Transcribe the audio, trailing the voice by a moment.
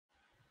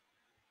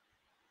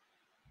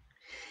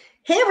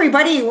Hey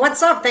everybody,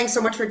 what's up? Thanks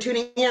so much for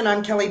tuning in.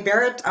 I'm Kelly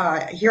Barrett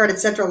here at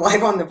Etcetera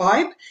Live on the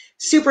Vibe.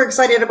 Super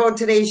excited about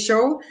today's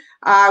show.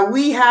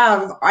 We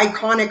have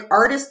iconic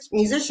artist,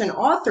 musician,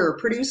 author,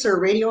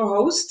 producer, radio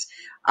host.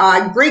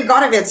 Greg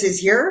Godovitz is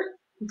here.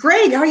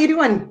 Greg, how you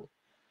doing?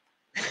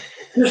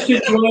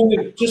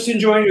 Just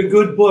enjoying a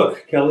good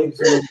book, Kelly.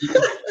 So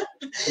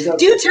I got,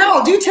 Do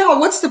tell.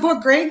 What's the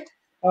book, Greg?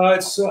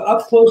 it's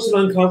up close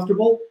and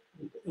uncomfortable,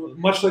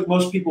 much like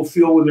most people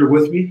feel when they're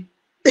with me.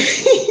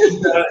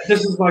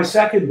 This is my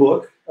second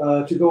book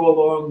to go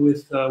along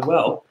with,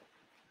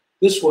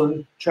 this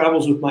one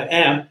travels with my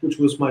amp, which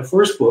was my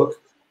first book.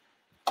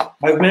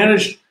 I've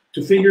managed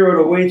to figure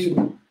out a way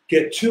to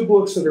get two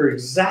books that are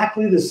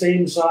exactly the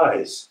same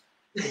size.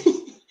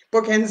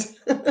 Bookends.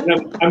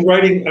 And I'm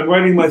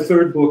writing my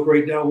third book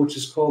right now, which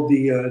is called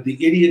the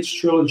Idiots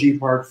Trilogy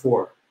Part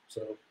 4.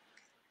 So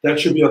that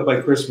should be up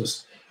by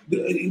Christmas.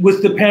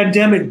 With the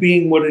pandemic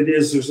being what it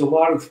is, there's a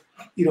lot of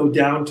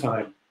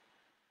downtime.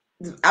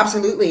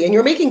 Absolutely. And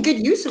you're making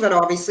good use of it,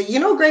 obviously.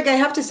 Greg, I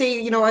have to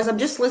say, as I'm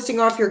just listing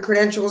off your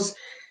credentials,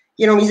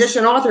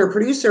 musician, author,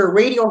 producer,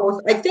 radio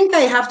host, I think I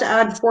have to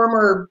add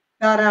former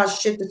badass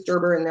shit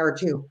disturber in there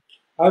too.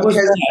 I was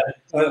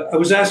Because I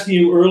was asking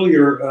you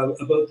earlier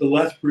about the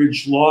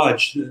Lethbridge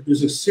Lodge.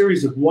 There's a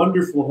series of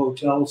wonderful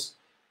hotels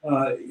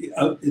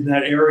out in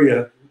that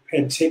area.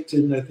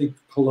 Penticton, I think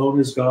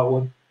Kelowna's got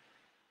one.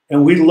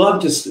 And we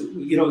love to,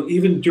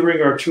 even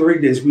during our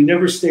touring days, we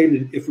never stayed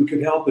in, if we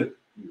could help it,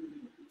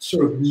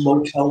 sort of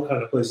motel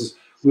kind of places.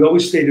 We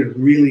always stayed in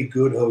really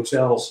good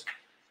hotels.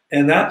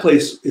 And that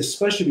place,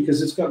 especially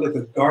because it's got like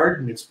a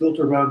garden, it's built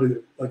around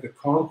like a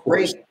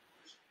concourse. great.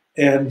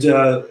 And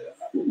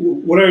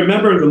what I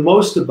remember the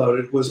most about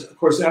it was, of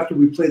course, after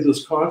we played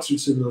those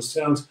concerts in those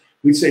towns,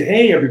 we'd say,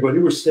 hey, everybody,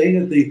 we're staying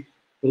at the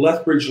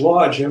Lethbridge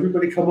Lodge.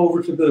 Everybody come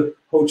over to the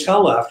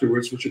hotel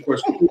afterwards, which, of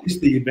course,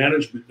 pleased the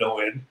management no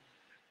end.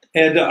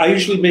 And I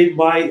usually made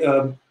my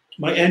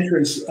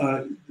entrance.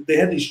 They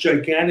had these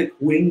gigantic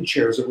wing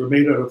chairs that were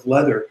made out of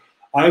leather.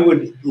 I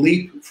would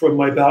leap from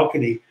my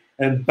balcony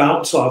and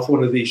bounce off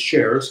one of these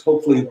chairs,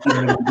 hopefully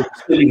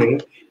sitting in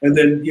it, and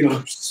then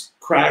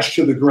crash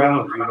to the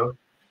ground.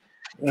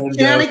 And,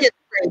 Shenanigans,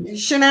 Greg.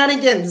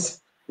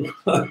 Shenanigans.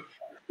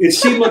 it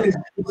seemed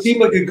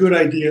like a good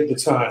idea at the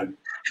time.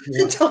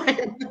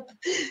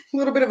 A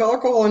little bit of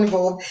alcohol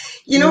involved.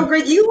 Yeah.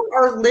 Greg, you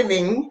are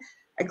living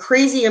a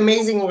crazy,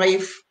 amazing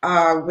life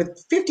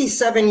with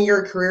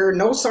 57-year career,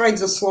 no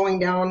signs of slowing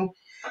down.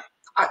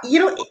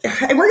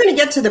 And we're going to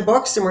get to the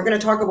books and we're going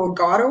to talk about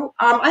Goddo.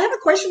 I have a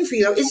question for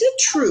you, though. Is it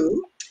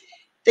true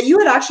that you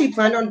had actually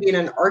planned on being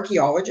an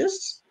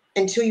archaeologist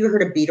until you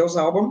heard a Beatles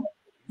album?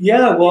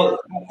 Yeah, well,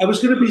 I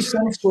was going to be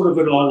some sort of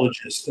an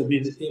ologist. I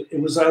mean,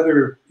 it was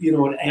either,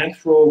 an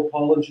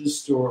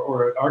anthropologist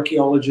or an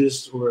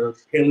archaeologist or a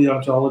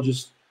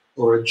paleontologist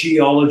or a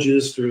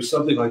geologist or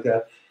something like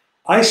that.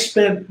 I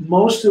spent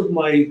most of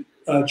my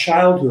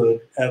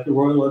childhood at the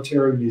Royal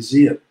Ontario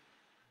Museum.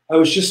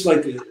 I just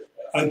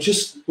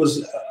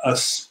was a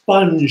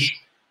sponge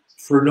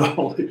for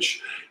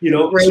knowledge,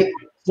 Right.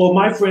 While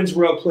my friends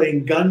were out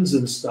playing guns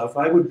and stuff,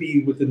 I would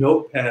be with a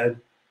notepad,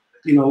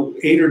 8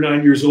 or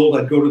 9 years old.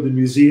 I'd go to the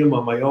museum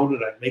on my own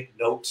and I'd make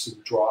notes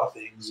and draw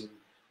things.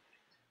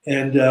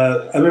 And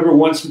I remember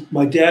once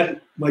my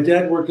dad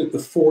worked at the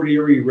Fort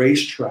Erie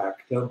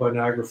racetrack down by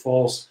Niagara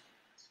Falls.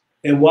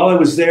 And while I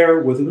was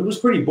there with him, it was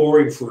pretty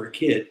boring for a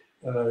kid.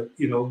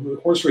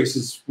 Horse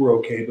races were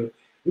okay, but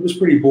it was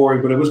pretty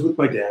boring. But I was with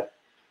my dad.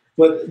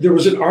 But there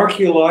was an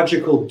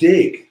archaeological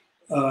dig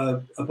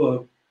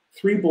about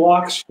 3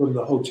 blocks from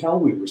the hotel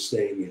we were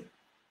staying in.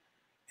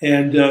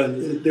 And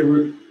there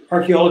were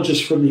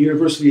archaeologists from the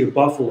University of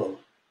Buffalo,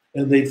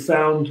 and they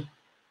found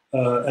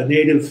a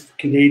native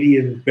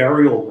Canadian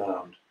burial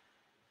mound.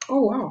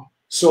 Oh, wow.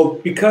 So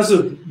because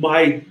of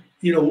my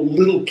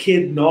little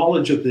kid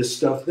knowledge of this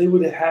stuff, they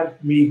would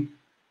have me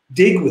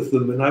dig with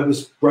them, and I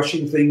was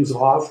brushing things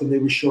off, and they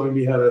were showing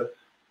me how to,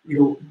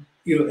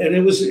 and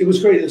it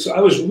was great. So I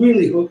was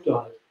really hooked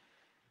on it.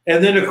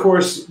 And then, of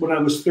course, when I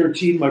was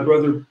 13, my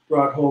brother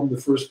brought home the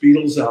first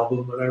Beatles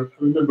album, and I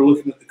remember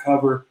looking at the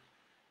cover,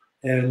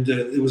 and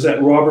it was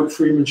that Robert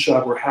Freeman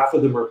shot where half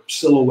of them are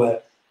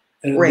silhouette,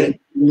 and Right.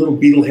 little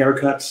Beatle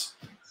haircuts.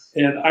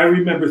 And I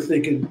remember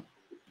thinking,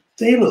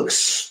 they look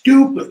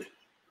stupid.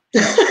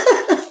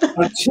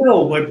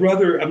 Until my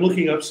brother, I'm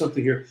looking up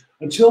something here,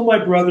 until my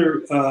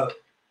brother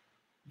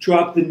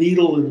dropped the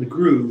needle in the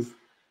groove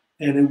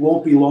and It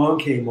Won't Be Long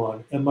came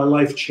on, and my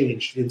life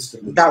changed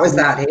instantly. That was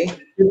that, eh?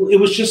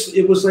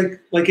 It was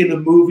like in a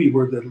movie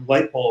where the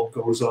light bulb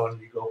goes on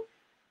and you go,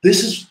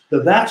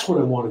 that's what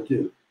I want to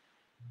do.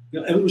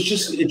 And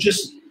it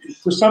just,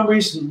 for some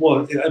reason,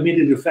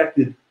 it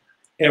affected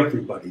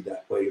everybody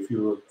that way if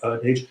you were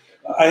an age.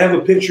 I have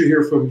a picture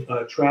here from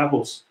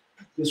Travels.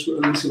 Let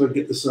me see if I can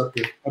get this up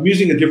here. I'm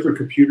using a different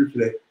computer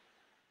today,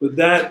 but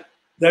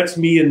that's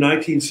me in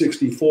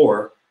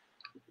 1964.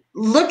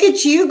 Look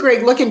at you,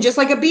 Greg, looking just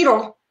like a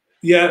Beatle.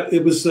 Yeah,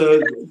 it was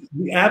the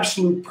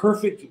absolute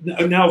perfect.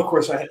 Now, of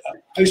course, I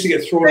used to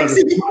get thrown out of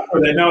school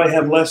for that. Now I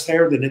have less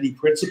hair than any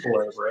principal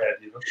I ever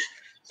had. You know,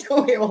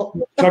 Oh,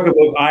 well, talk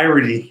about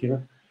irony. You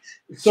know,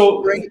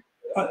 so right.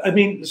 I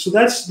mean, so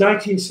that's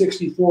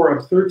 1964.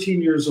 I'm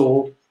 13 years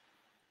old.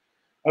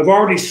 I've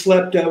already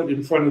slept out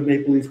in front of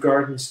Maple Leaf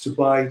Gardens to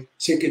buy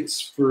tickets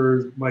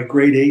for my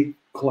grade 8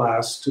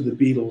 class to the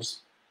Beatles.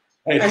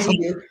 I had As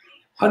you do.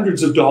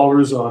 hundreds of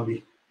dollars on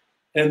me.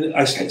 And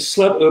I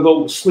slept,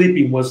 although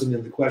sleeping wasn't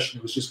in the question.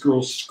 It was just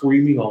girls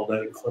screaming all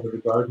night in front of the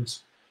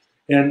gardens.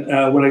 And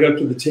when I got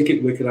to the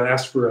ticket wicket, I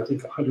asked for, I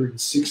think,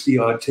 160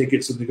 odd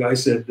tickets. And the guy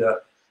said,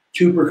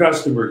 2 per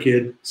customer,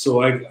 kid.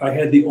 So I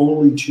had the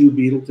only 2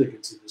 Beatle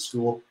tickets in the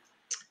school.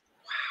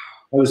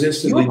 I was You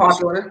were instantly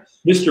popular.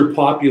 Mr.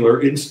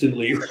 Popular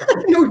instantly.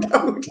 No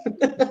doubt.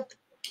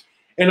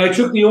 And I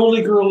took the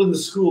only girl in the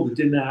school that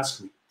didn't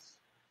ask me.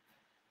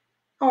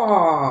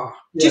 Oh,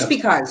 Yeah. just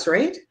because,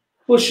 right?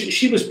 Well,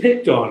 she was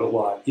picked on a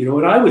lot, you know,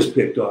 and I was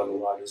picked on a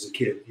lot as a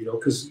kid, you know,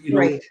 because, you know,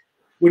 Right.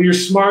 when you're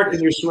smart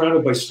and you're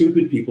surrounded by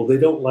stupid people, they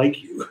don't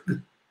like you.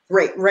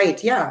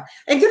 Right, yeah,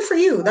 and good for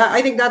you.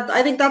 I think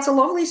that's a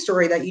lovely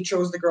story that you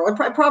chose the girl. It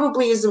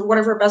probably is one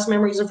of her best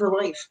memories of her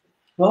life.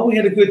 Well, we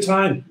had a good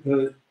time.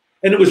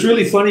 And it was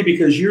really funny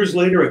because years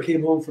later, I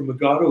came home from a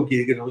GODDO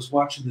gig and I was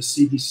watching the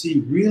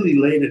CBC really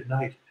late at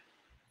night.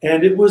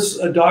 And it was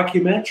a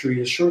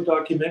documentary, a short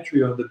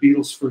documentary on the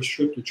Beatles' first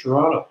trip to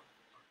Toronto.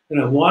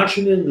 And I'm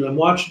watching it and I'm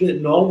watching it,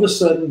 and all of a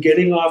sudden,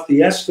 getting off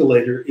the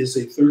escalator is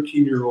a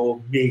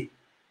 13-year-old me.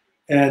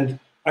 And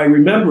I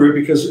remember it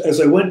because as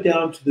I went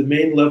down to the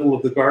main level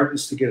of the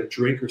gardens to get a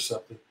drink or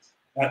something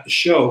at the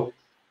show,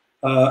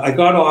 I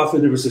got off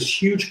and there was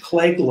this huge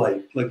Klieg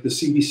light, like the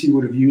CBC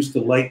would have used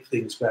to light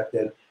things back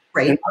then.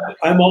 Right. And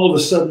I'm all of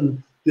a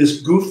sudden this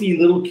goofy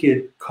little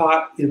kid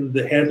caught in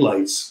the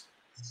headlights.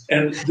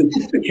 And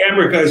the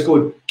camera guy's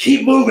going,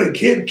 "Keep moving,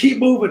 kid, keep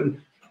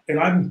moving." And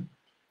I'm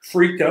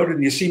freaked out,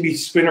 and you see me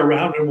spin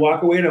around and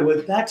walk away. And I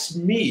went, "That's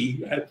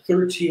me at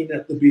 13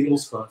 at the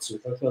Beatles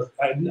concert." I thought,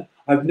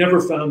 I've never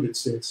found it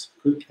since.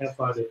 Can't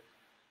find it.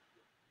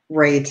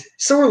 Right.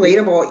 So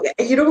relatable.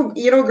 You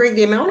know, Greg,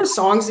 the amount of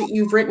songs that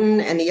you've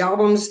written and the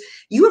albums,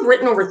 you have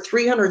written over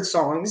 300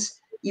 songs.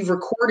 You've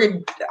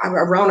recorded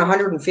around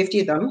 150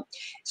 of them.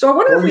 So I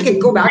wonder if we could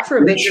go back for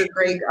a bit here,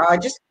 Greg.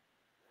 Just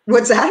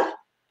what's that?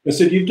 I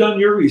said, "You've done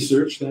your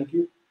research. Thank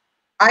you."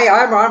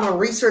 I'm a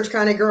research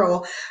kind of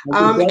girl.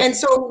 And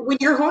so when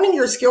you're honing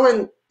your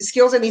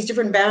skills in these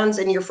different bands,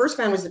 and your first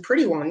band was the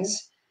Pretty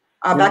Ones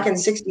back in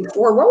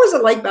 '64, what was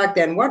it like back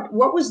then?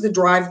 What was the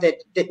drive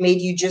that made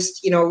you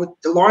just, you know,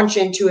 launch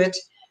into it,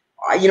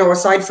 you know,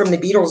 aside from the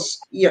Beatles,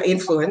 you know,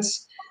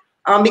 influence?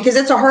 Because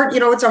it's a hard, you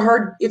know, it's a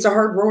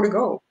hard road to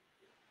go.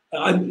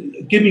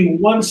 Give me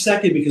 1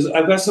 second because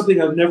I've got something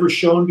I've never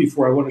shown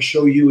before. I want to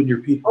show you and your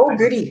people. Oh,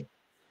 goody.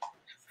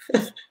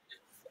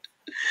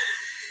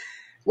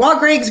 While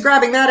Greg's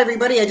grabbing that,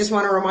 everybody, I just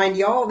want to remind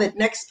y'all that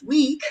next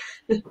week,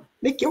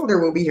 Nick Gilder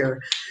will be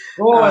here.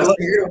 Oh, so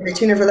you're going to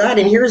tune in for that.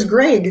 And here's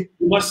Greg.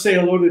 You must say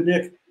hello to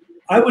Nick.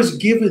 I was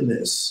given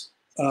this.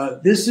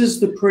 This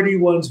is the Pretty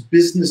Ones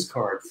business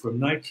card from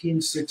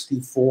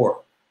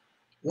 1964.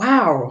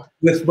 Wow.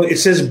 It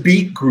says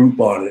Beat Group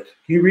on it.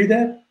 Can you read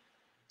that?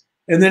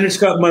 And then it's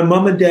got my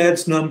mom and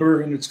dad's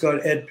number, and it's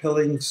got Ed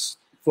Pilling's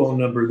phone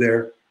number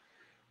there.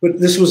 But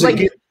this was a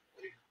gift.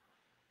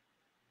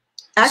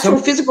 Actual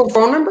physical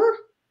phone number?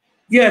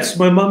 Yes,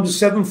 my mom's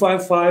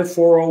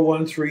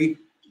 755-4013.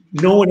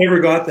 No one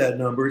ever got that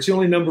number. It's the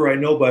only number I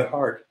know by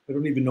heart. I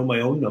don't even know my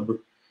own number.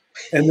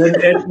 And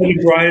then Ed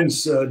and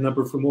Brian's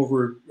number from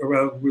over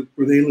around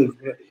where they live.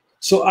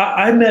 So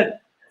I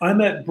met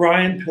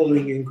Brian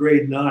Pilling in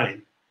grade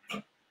 9.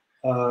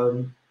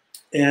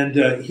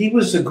 And he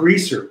was a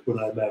greaser when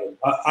I met him.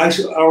 I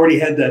already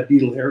had that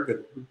Beatle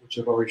haircut, which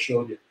I've already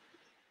shown you.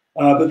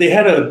 But they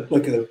had I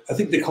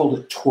think they called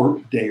it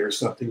twerp day or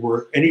something,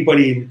 where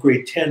anybody in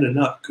grade 10 and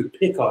up could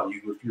pick on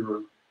you if you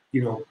were,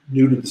 you know,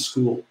 new to the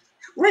school.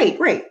 Right.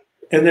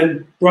 And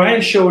then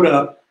Brian showed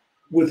up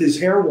with his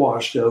hair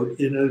washed out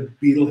in a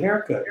Beatle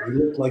haircut. He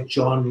looked like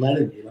John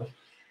Lennon, you know.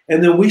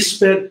 And then we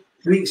said,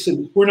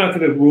 we're not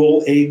going to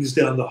roll eggs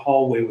down the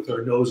hallway with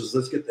our noses.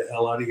 Let's get the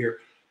hell out of here.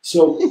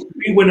 So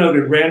we went out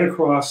and ran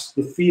across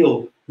the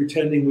field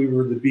pretending we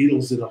were the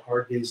Beatles in A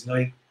Hard Day's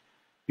Night,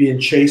 being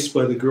chased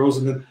by the girls.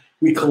 And then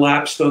we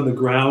collapsed on the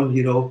ground,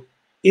 you know,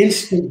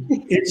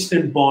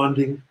 instant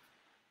bonding.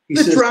 He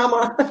says,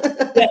 drama.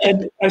 yeah,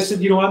 and I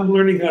said, you know, I'm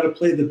learning how to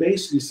play the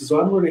bass. And he says,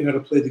 I'm learning how to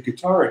play the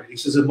guitar. And he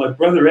says, and my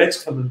brother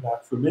Ed's coming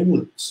back from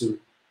England soon.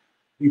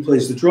 He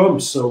plays the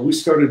drums. So we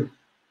started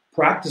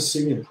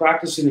practicing.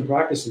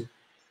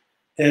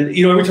 And,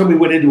 you know, every time we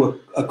went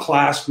into a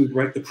class, we'd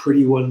write the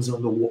Pretty Ones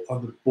on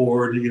the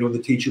board. You know, the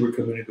teacher would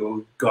come in and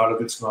go,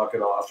 Godovitz, knock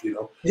it off, you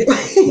know.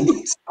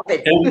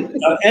 And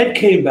Ed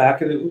came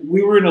back, and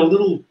we were in a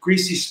little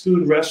Greasy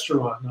Spoon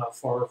restaurant not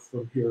far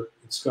from here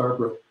in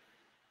Scarborough.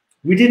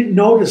 We didn't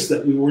notice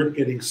that we weren't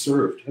getting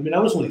served. I mean, I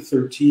was only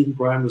 13.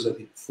 Brian was, I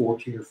think,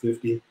 14 or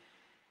 15.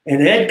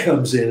 And Ed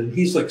comes in, and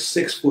he's like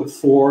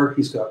 6'4".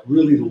 He's got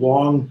really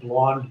long,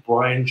 blonde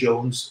Brian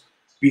Jones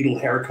Beatle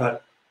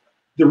haircut.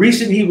 The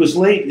reason he was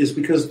late is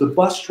because the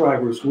bus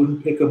drivers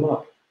wouldn't pick him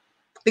up.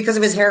 Because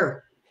of his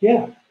hair.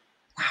 Yeah.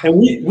 And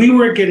we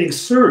weren't getting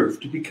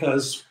served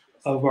because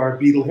of our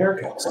Beatle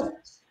haircuts.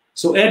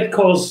 So Ed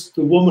calls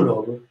the woman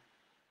over,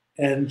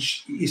 and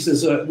he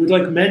says, we'd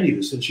like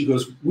menus. And she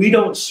goes, we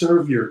don't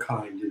serve your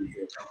kind in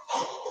here.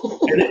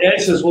 And Ed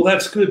says, well,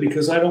 that's good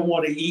because I don't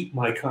want to eat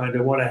my kind.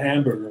 I want a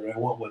hamburger and I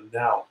want one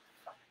now.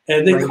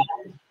 And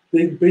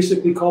they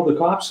basically called the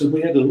cops and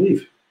we had to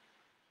leave.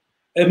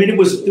 I mean, it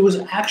was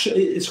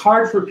actually, it's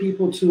hard for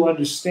people to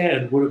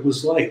understand what it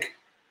was like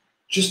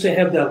just to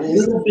have that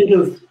little bit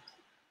of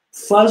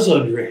fuzz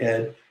on your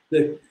head.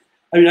 That,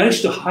 I mean, I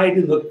used to hide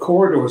in the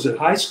corridors at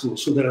high school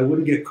so that I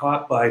wouldn't get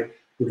caught by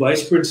the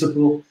vice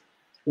principal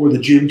or the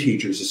gym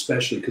teachers,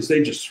 especially, because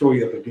they just throw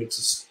you up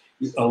against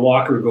a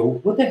locker and go,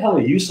 what the hell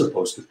are you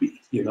supposed to be?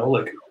 You know,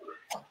 like,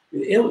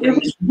 it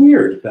was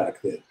weird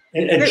back then.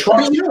 And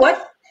you know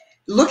what?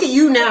 Look at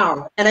you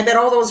now, and I bet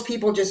all those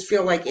people just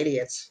feel like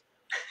idiots.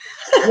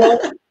 Well,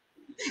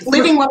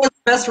 living well is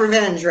the best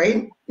revenge,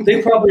 right?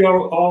 They probably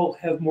all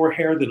have more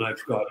hair than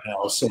I've got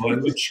now, so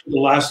the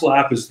last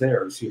lap is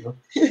theirs, you know.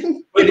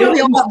 But they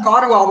probably all have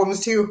GODDO albums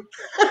too.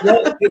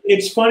 Well,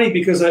 it's funny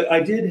because I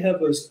did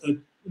have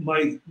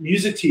my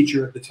music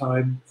teacher at the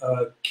time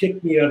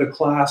kicked me out of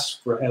class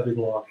for having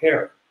long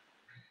hair.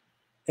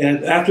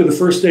 And after the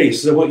first day, he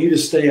said, I want you to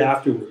stay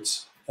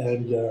afterwards.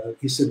 And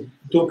he said,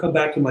 don't come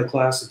back to my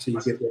class until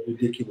you get that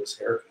ridiculous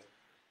haircut.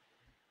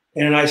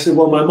 And I said,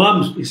 well, my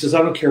mom, he says,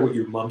 I don't care what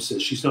your mom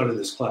says. She's not in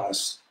this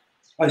class.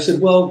 I said,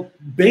 well,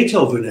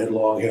 Beethoven had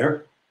long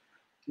hair.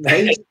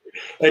 Right.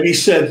 And he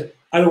said,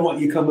 I don't want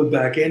you coming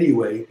back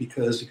anyway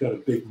because you got a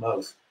big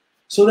mouth.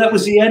 So that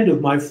was the end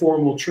of my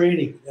formal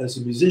training as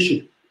a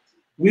musician.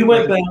 We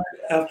went back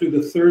after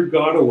the third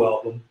GODDO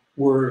album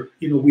where,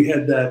 you know, we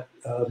had that,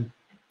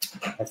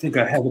 I think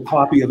I have a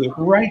copy of it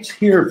right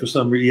here for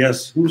some reason.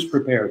 Yes, who's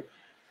prepared?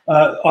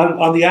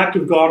 On the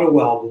Active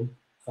GODDO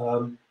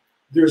album,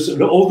 there's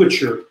an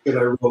overture that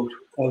I wrote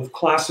of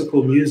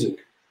classical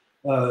music,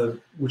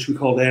 which we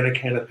called Anna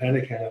Canna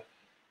Panna.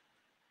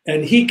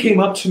 And he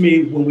came up to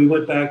me when we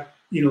went back,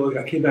 you know,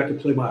 I came back to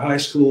play my high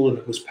school and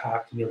it was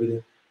packed and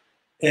everything.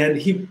 And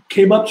he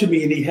came up to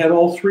me and he had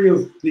all three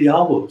of the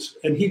albums.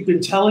 And he'd been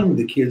telling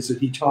the kids that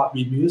he taught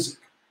me music.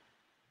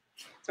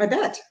 I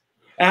bet.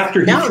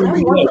 After he threw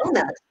me out.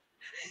 That.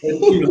 And,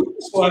 you know,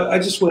 so I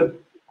just went,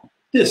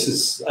 this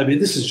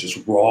is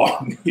just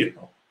wrong, you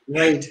know.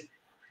 Right.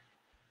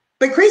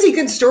 But crazy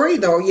good story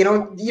though, you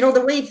know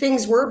the way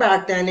things were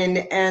back then,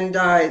 and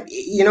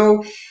you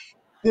know,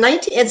 in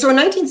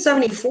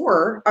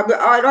 1974, I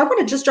want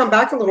to just jump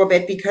back a little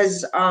bit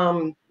because I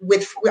want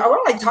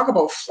to talk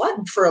about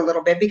Flood for a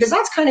little bit because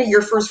that's kind of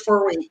your first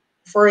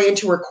foray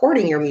into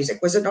recording your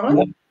music, was it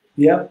not?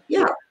 Yeah.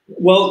 Yeah.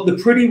 Well, the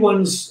Pretty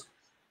Ones,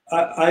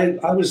 I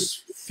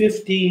was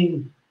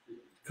 15,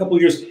 a couple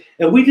of years,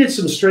 and we did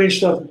some strange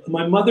stuff.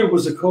 My mother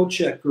was a coat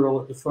check girl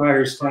at the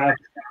Friars Tavern.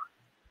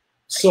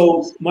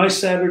 So my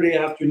Saturday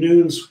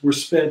afternoons were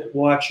spent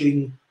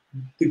watching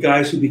the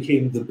guys who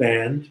became the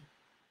band,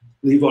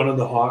 Levon and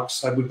the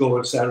Hawks. I would go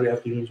on Saturday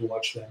afternoons and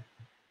watch them.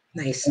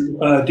 Nice.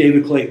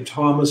 David Clayton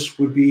Thomas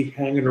would be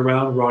hanging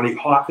around. Ronnie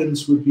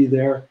Hawkins would be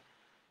there.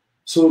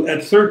 So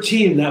at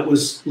 13, that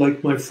was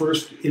like my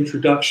first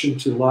introduction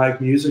to live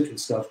music and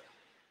stuff.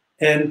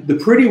 And the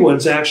Pretty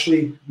Ones,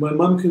 actually, my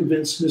mom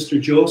convinced Mr.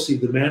 Josie,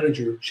 the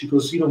manager, she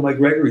goes, you know, Mike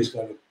Gregory's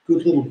got a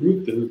good little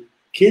group of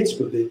kids,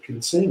 but they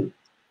can sing.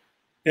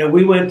 And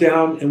we went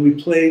down and we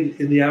played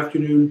in the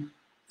afternoon,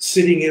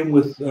 sitting in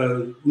with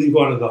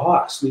Levon and the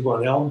Hawks,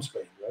 Levon Helm's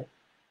band, right?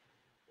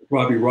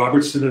 Robbie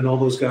Robertson and all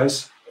those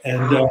guys.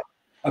 And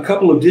a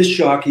couple of disc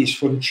jockeys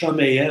from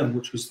Chum AM,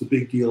 which was the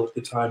big deal at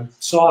the time,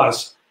 saw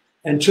us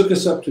and took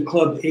us up to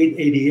Club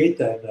 888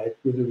 that night,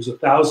 where there was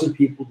 1,000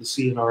 people to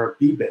see an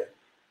R&B band.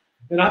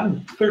 And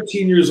I'm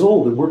 13 years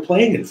old, and we're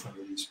playing in front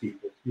of these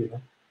people, you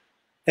know.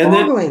 And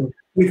then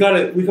we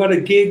got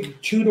a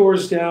gig 2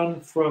 doors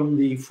down from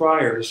the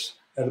Friars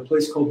at a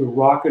place called the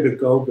Rocket a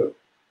Go-Go.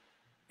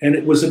 And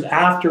it was an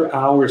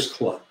after-hours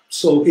club.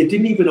 So it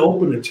didn't even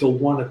open until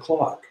 1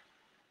 o'clock.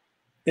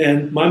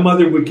 And my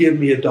mother would give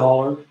me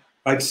 $1.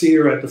 I'd see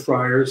her at the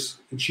Friars,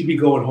 and she'd be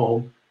going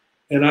home.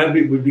 And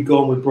would be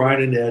going with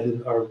Brian and Ed,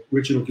 and our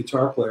original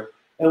guitar player.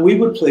 And we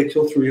would play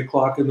till 3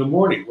 o'clock in the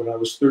morning when I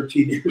was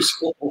 13 years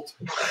old.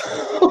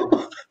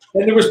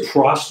 And there was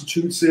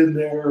prostitutes in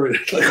there, and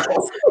like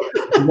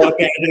drug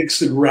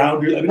addicts and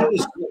rounders. I mean,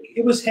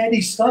 it was heady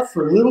stuff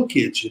for little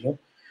kids, you know.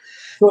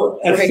 So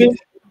at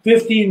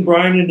 15,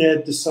 Brian and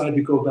Ed decided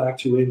to go back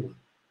to England.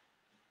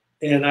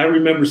 And I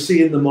remember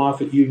seeing them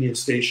off at Union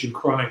Station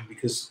crying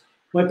because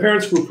my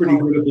parents were pretty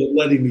good about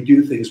letting me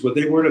do things, but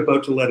they weren't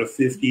about to let a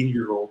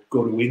 15-year-old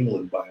go to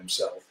England by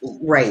himself.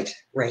 Right,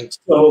 right.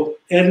 So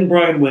Ed and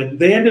Brian went.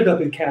 They ended up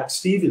in Cat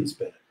Stevens'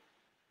 band.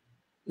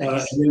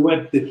 Nice.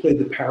 And they played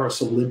the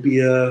Paris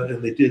Olympia,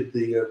 and they did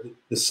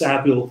the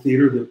Saville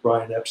Theater that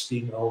Brian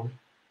Epstein owned.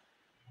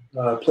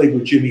 played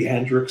with Jimi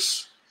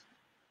Hendrix.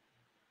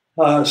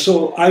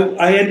 So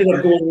I ended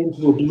up going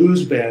into a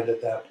blues band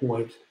at that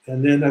point,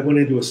 and then I went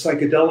into a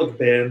psychedelic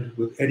band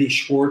with Eddie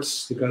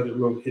Schwartz, the guy that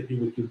wrote "Hit Me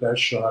with Your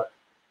Best Shot."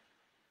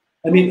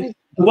 I mean,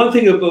 the one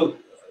thing about,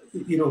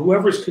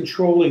 whoever's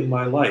controlling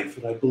my life,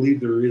 and I believe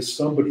there is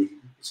somebody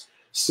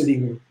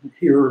sitting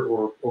here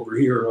or over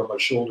here on my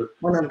shoulder.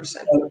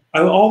 100%.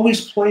 I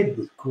always played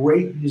with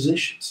great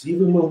musicians,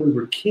 even when we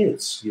were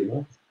kids.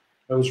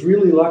 I was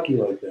really lucky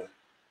like that.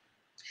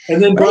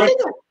 And then Brian,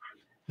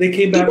 they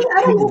came back.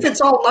 I don't know if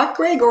it's all luck,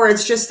 Greg, or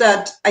it's just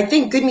that I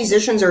think good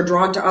musicians are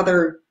drawn to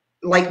other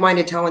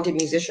like-minded, talented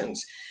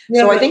musicians.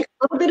 Yeah, so I think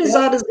a little bit is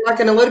that is luck,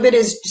 and a little bit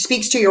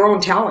speaks to your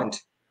own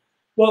talent.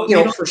 Well,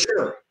 for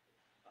sure.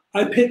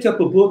 I picked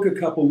up a book a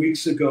couple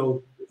weeks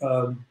ago.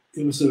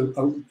 It was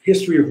a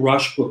history of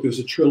Rush book. There's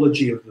a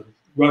trilogy of the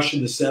Rush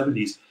in the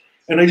 70s.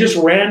 And I just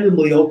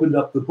randomly opened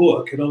up the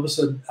book, and all of a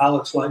sudden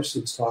Alex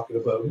Lifeson's talking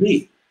about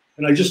me.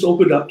 And I just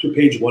opened up to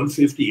page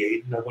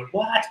 158, and I went,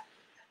 what?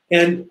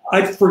 And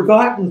I'd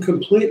forgotten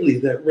completely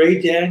that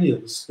Ray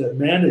Daniels, that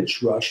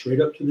managed Rush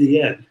right up to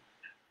the end,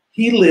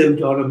 he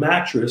lived on a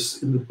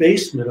mattress in the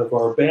basement of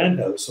our band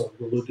house on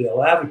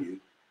Willowdale Avenue,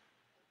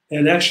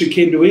 and actually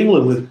came to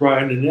England with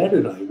Brian and Ed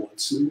and I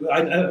once.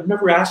 I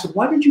remember asking him,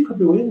 why did you come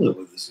to England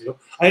with us?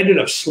 I ended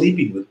up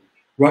sleeping with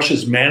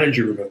Rush's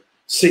manager in a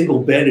single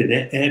bed in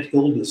Aunt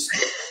Hilda's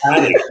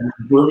attic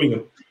in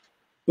Birmingham.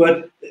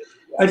 But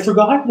I'd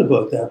forgotten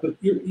about that. But,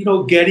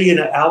 Geddy and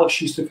Alex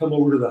used to come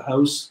over to the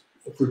house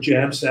for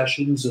jam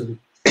sessions, and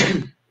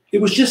it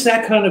was just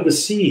that kind of a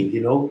scene,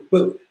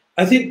 But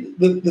I think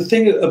the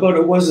thing about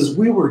it is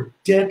we were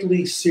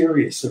deadly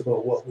serious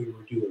about what we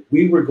were doing.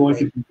 We were going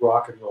to be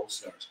rock and roll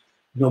stars,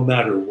 no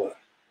matter what.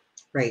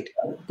 Right.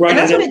 Brian, and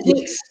that's what it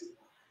takes.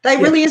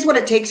 That really is what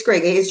it takes,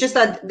 Greg. It's just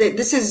that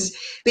this is,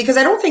 because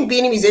I don't think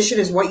being a musician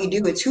is what you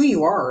do. It's who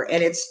you are.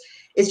 And it's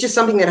just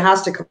something that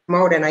has to come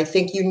out. And I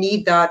think you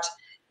need that,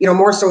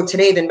 more so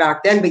today than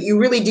back then. But you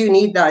really do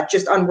need that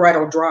just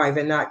unbridled drive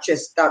and that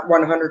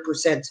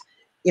 100%,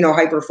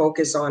 hyper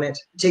focus on it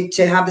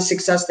to have the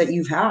success that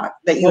you've had,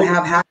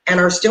 have had and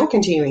are still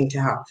continuing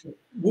to have.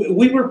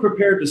 We were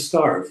prepared to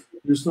starve.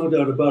 There's no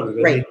doubt about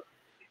it. Right. I mean,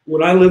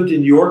 when I lived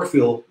in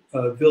Yorkville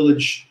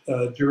village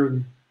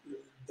during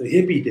the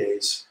hippie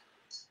days,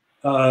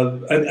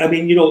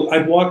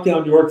 I'd walk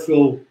down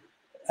Yorkville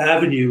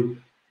Avenue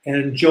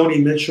and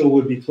Joni Mitchell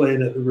would be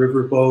playing at the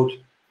Riverboat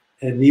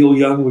and Neil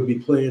Young would be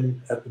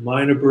playing at the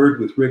Minor Bird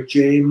with Rick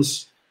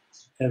James,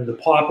 and the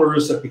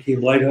Poppers that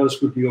became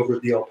Lighthouse would be over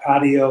at the El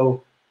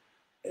Patio,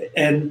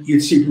 and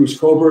you'd see Bruce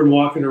Coburn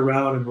walking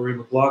around and Marie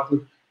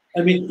McLaughlin.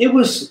 I mean,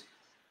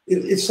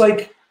 it's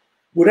like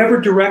whatever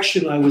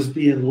direction I was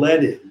being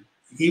led in,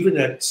 even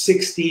at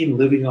 16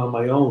 living on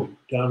my own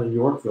down in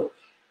Yorkville,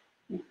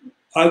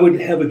 I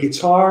would have a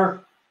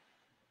guitar,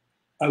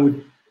 I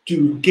would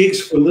do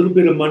gigs for a little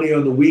bit of money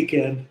on the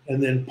weekend,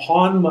 and then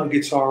pawn my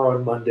guitar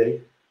on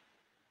Monday,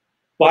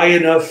 buy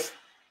enough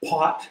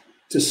pot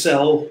to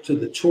sell to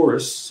the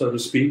tourists, so to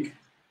speak.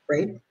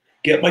 Right.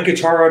 Get my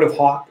guitar out of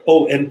Hawk.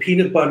 Oh, and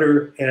peanut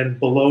butter and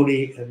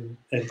bologna and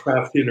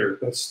craft dinner.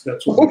 That's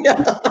what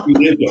we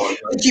lived on.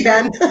 Right?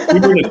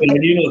 You were in a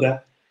band, you know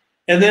that.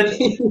 And then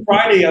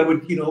Friday I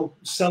would,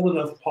 sell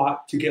enough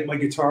pot to get my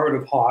guitar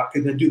out of Hawk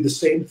and then do the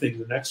same thing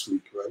the next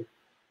week, right?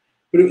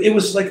 But it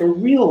was like a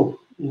real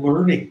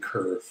learning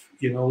curve,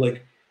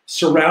 like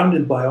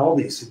surrounded by all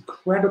these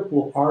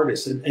incredible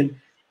artists. And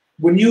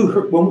when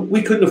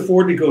we couldn't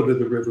afford to go to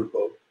the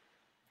Riverboat,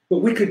 but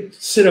we could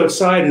sit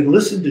outside and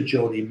listen to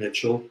Joni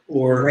Mitchell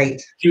or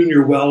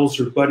Junior Wells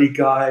or Buddy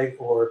Guy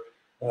or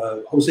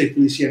Jose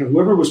Feliciano,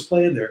 whoever was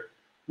playing there.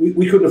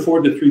 We couldn't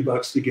afford the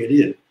 $3 to get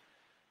in.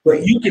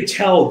 But you could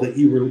tell that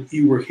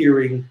you were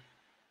hearing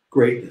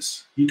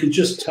greatness. You could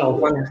just tell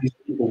that these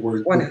people were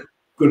going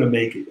to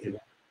make it.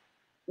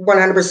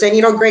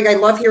 100%. Greg, I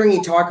love hearing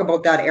you talk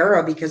about that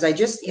era because I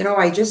just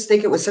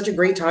think it was such a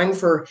great time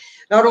for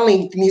not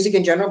only the music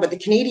in general, but the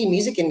Canadian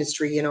music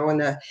industry. And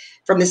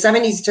from the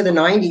 70s to the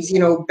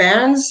 90s,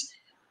 bands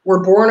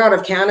were born out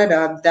of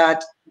Canada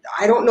that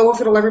I don't know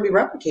if it'll ever be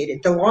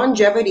replicated. The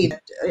longevity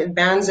that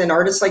bands and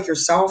artists like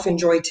yourself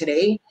enjoy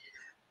today.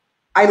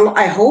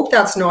 I hope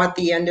that's not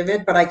the end of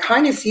it, but I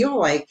kind of feel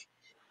like,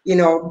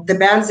 the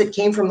bands that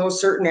came from those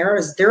certain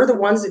eras, they're the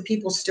ones that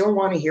people still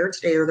want to hear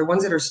today. They're the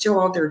ones that are still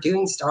out there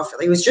doing stuff.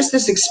 It was just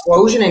this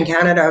explosion in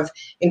Canada of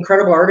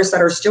incredible artists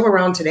that are still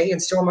around today and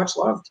still much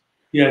loved.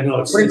 Yeah, no,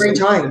 it's a great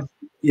time.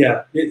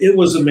 Yeah, it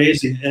was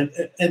amazing.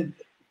 And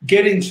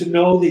getting to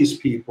know these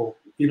people,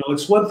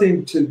 it's one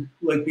thing to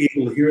be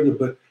able to hear them,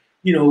 but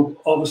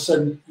all of a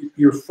sudden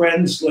your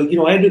friends, I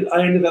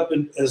ended up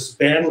as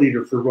band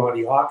leader for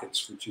Ronnie Hawkins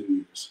for 2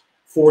 years,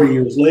 40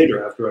 years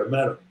later after I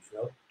met him,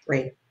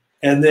 Right.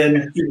 And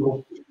then,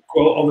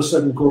 all of a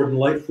sudden Gordon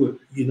Lightfoot,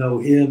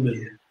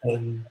 him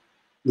and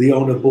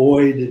Leona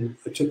Boyd, and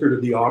I took her to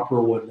the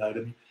opera one night.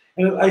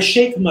 And I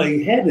shake my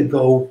head and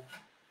go,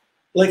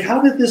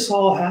 how did this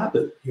all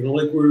happen?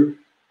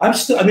 I'm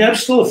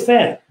still a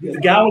fan.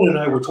 Gowan and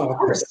I were talking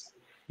about it.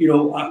 you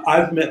know,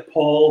 I've met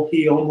Paul.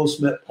 He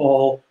almost met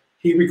Paul.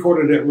 He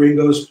recorded at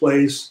Ringo's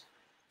place.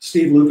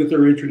 Steve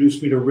Lukather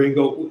introduced me to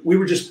Ringo. We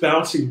were just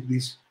bouncing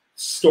these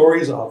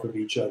stories off of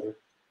each other.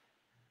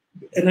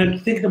 And I'm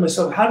thinking to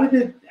myself, how did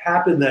it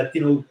happen that,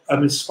 you know,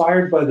 I'm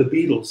inspired by the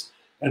Beatles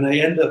and I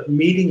end up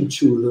meeting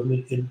two of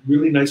them in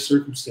really nice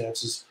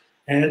circumstances,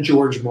 and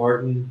George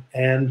Martin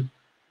and,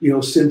 you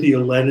know, Cynthia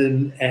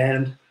Lennon,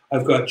 and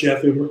I've got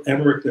Jeff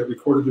Emmerich that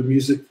recorded the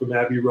music from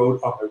Abbey Road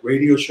on my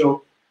radio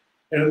show.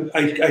 And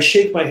I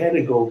shake my head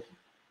and go,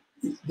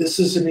 this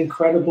is an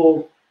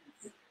incredible,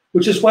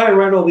 which is why I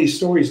write all these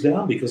stories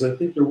down, because I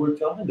think they're worth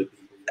telling to people.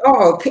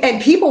 Oh,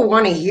 and people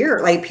want to hear,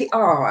 like,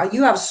 oh,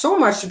 you have so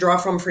much to draw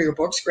from for your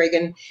books, Greg.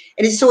 And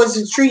so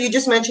it's true. You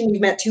just mentioned you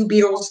met two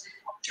Beatles,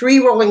 three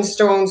Rolling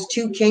Stones,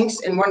 two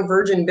Kinks, and one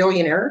Virgin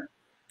billionaire.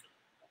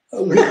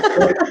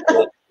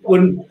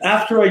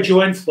 After I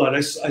joined Flood,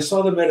 I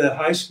saw them at a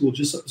high school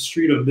just up the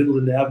street on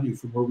Midland Avenue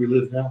from where we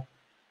live now.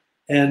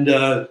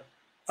 And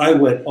I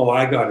went, oh,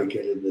 I got to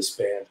get in this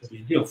band. I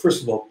mean, you know,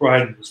 first of all,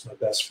 Brian was my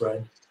best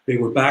friend. They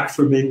were back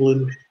from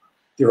England.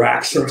 Their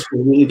accents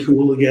were really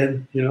cool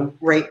again, you know.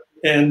 Right.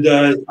 And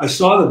I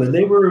saw them, and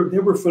they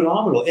were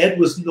phenomenal. Ed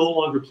was no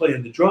longer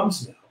playing the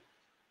drums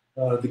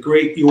now. The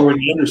great Joran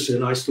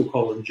Anderson, I still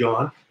call him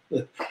John,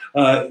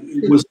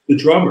 was the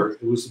drummer.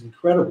 It was an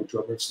incredible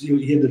drummer. So,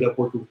 he ended up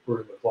working with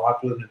Bernie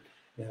McLaughlin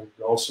and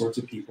all sorts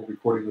of people,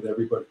 recording with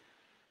everybody.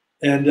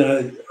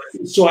 And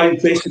so I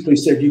basically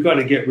said, you got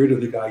to get rid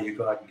of the guy you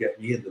got and get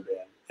me in the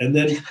band. And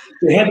then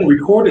they hadn't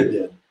recorded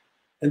then.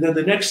 And then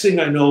the next thing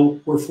I know,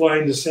 we're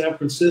flying to San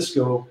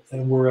Francisco,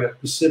 and we're at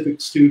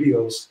Pacific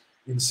Studios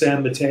in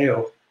San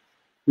Mateo,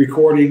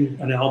 recording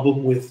an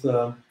album with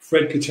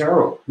Fred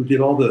Cataro, who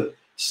did all the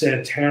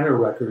Santana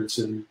records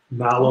and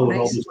Mallow, and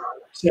all these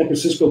San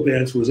Francisco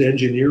bands, was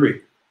engineering.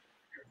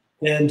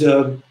 And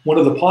one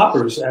of the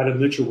Poppers, Adam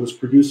Mitchell, was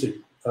producing,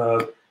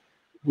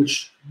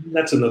 which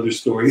that's another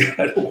story.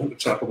 I don't want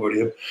to talk about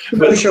him.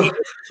 But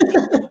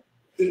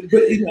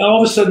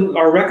all of a sudden,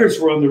 our records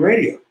were on the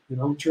radio. You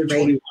know, Turn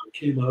 21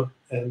 came out,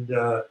 and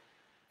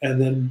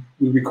then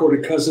we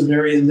recorded Cousin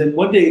Mary. And then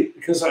one day,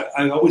 because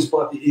I always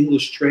bought the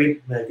English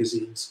trade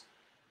magazines,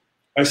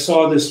 I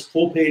saw this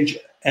full-page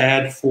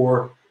ad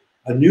for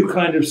a new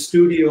kind of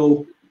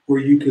studio where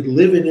you could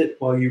live in it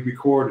while you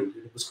recorded.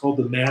 It was called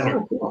The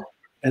Manor.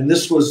 And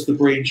this was the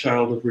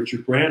brainchild of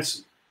Richard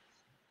Branson.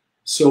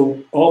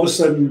 So all of a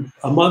sudden,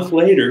 a month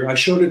later, I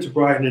showed it to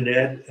Brian and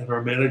Ed and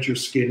our manager,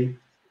 Skinny.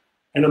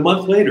 And a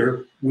month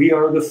later, we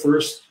are the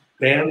first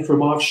band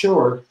from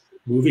offshore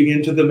moving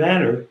into the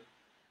Manor.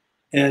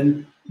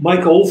 And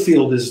Mike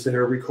Oldfield is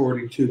there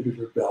recording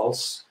Tubular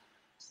Bells.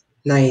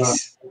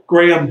 Nice.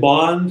 Graham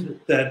Bond,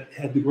 that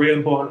had the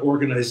Graham Bond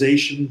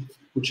organization,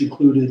 which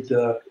included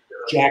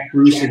Jack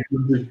Bruce and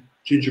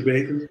Ginger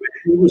Baker.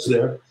 He was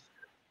there.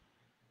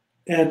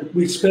 And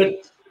we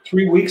spent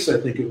 3 weeks, I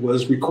think it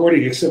was,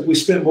 recording, except we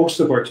spent most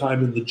of our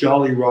time in the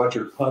Jolly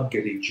Roger pub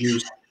getting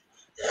juice.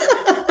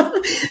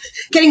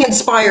 Getting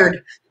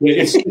inspired.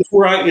 Yeah,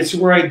 it's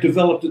where I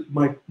developed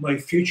my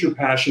future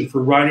passion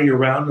for riding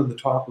around on the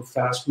top of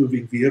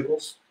fast-moving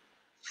vehicles.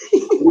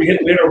 We had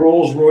a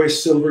Rolls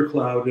Royce Silver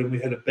Cloud, and we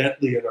had a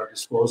Bentley at our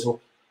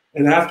disposal.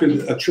 And after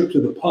a trip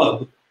to the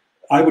pub,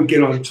 I would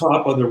get on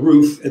top on the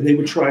roof, and they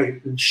would try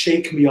and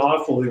shake me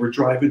off while they were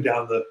driving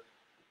down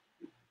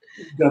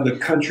the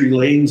country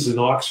lanes in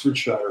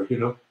Oxfordshire. You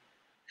know.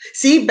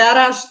 See,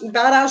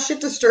 badass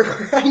shit to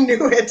stir. I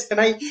knew it,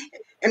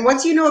 and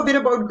once you know a bit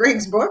about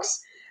Greg's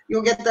books,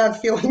 you'll get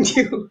that feeling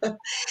too.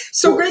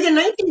 So, Greg, in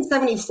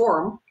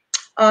 1974,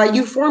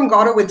 you formed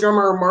GODDO with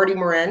drummer Marty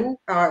Moran.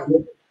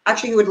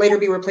 Actually, he would later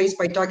be replaced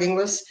by Doug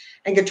Inglis,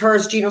 and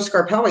guitarist Gino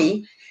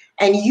Scarpelli.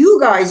 And you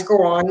guys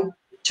go on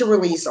to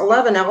release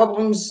 11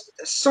 albums,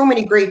 so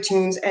many great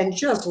tunes, and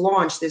just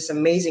launch this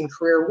amazing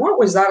career. What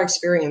was that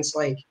experience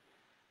like?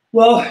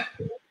 Well,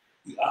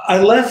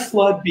 I left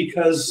Flood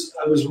because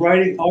I was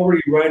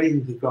already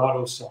writing the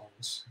GODDO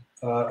songs.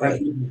 I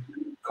did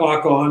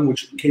Cock On,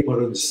 which came out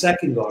on the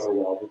second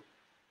GODDO album,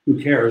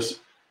 Who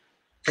Cares?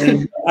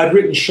 And I'd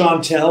written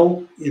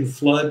Chantel in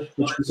Flood,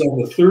 which was on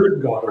the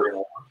third GODDO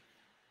album.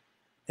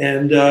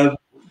 And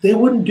they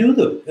wouldn't do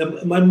them.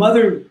 And my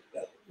mother,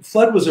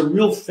 Flood was a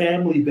real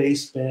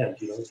family-based band,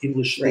 you know,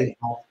 English thing.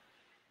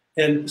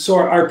 And so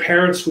our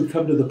parents would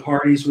come to the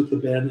parties with the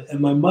band, and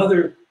my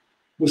mother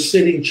was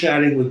sitting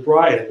chatting with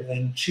Brian,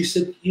 and she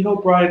said, you know,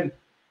 Brian,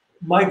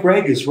 my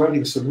Greg is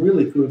writing some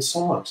really good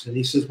songs. And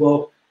he says,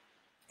 well,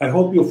 I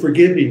hope you'll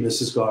forgive me,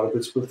 Mrs.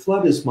 Godovitz, but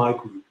Flood is my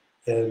group,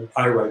 and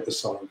I write the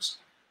songs.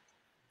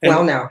 And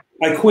well, now.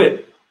 I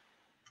quit.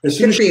 As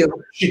soon as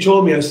she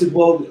told me, I said,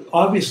 well,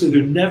 obviously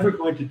they're never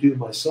going to do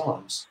my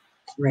songs.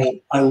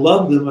 Right. I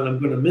love them, and I'm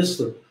going to miss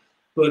them.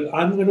 But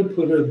I'm going to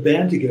put a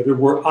band together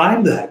where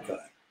I'm that guy.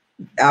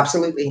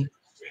 Absolutely.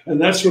 And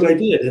that's what I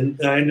did. And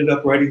I ended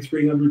up writing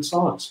 300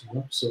 songs. You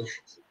know, so.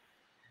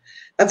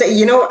 That's it,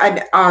 you know,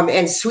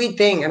 and Sweet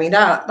Thing. I mean,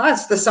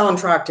 that's the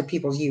soundtrack to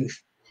people's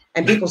youth,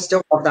 and people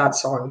still love that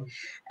song.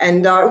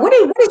 And what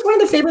is one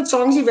of the favorite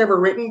songs you've ever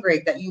written,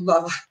 Greg, that you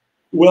love?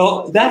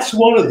 Well, that's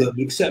one of them,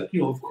 except,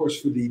 of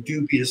course, for the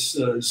dubious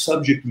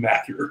subject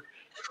matter.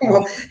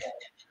 Uh,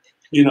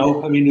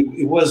 Well, I mean,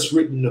 it was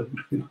written,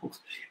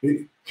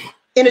 it,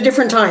 in a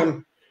different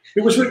time.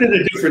 it was written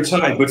at a different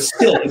time, but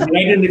still, I mean,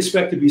 I didn't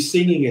expect to be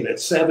singing it at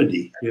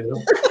 70,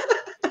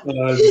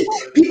 Uh,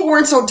 People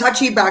weren't so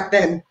touchy back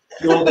then.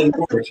 no, they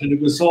weren't. And it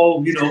was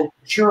all,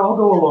 sure, I'll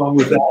go along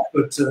with that,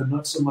 but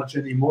not so much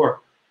anymore.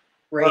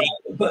 Right.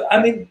 But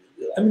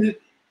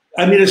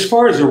as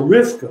far as a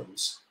riff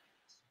goes,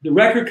 the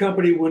record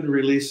company wouldn't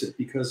release it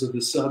because of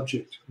the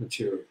subject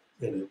material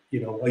in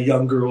it. A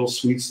young girl,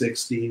 sweet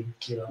 16.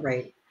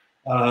 Right.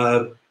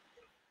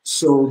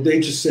 So they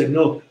just said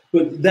no.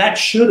 But that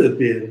should have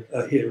been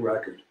a hit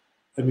record.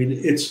 I mean,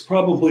 it's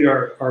probably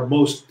our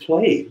most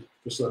played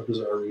for some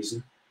bizarre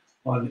reason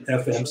on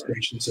FM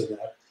stations and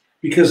that,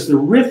 because the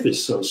riff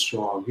is so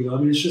strong.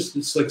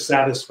 It's like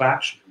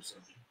Satisfaction or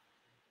something.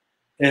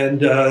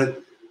 And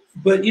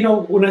but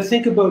when I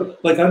think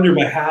about like Under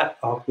My Hat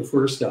off the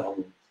first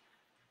album,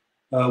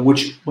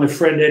 which my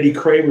friend Eddie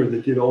Kramer,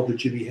 that did all the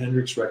Jimi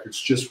Hendrix records,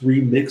 just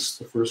remixed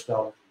the first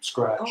album from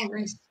scratch. Oh,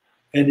 nice.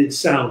 And it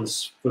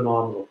sounds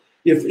phenomenal.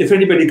 If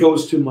anybody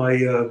goes to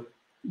my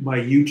my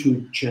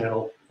YouTube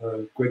channel,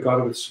 Greg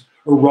Godovitz,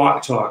 or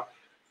Rock Talk,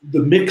 the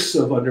mix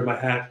of Under My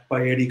Hat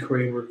by Eddie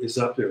Kramer is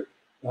up there.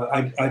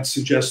 I'd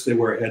suggest they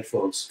wear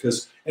headphones,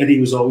 because Eddie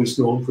was always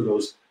known for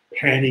those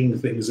panning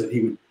things that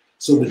he would,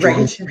 so the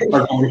drums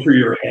are going through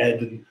your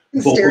head and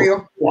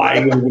vocals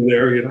flying over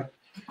there,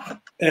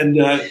 And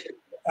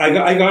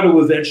I got to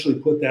eventually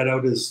put that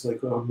out as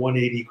like on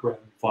 180 gram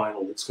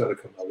vinyl. It's got to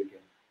come out again.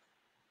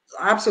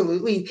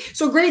 Absolutely.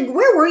 So, Greg,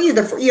 where were you?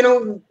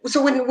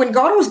 So when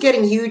God was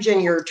getting huge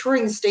and you're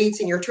touring the States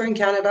and you're touring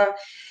Canada,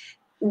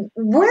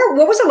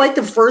 what was it like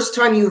the first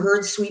time you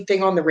heard Sweet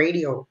Thing on the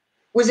radio?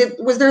 Was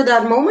there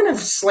that moment of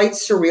slight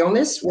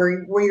surrealness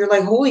where you're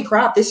like, holy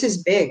crap, this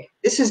is big.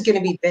 This is going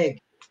to be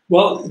big.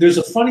 Well, there's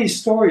a funny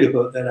story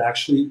about that,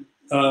 actually.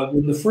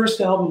 When the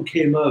first album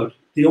came out,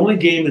 the only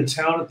game in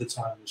town at the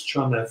time was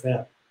Chum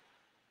FM.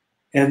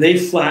 And they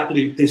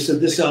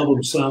said, this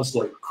album sounds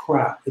like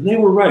crap. And they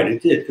were right,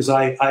 it did, because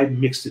I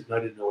mixed it and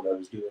I didn't know what I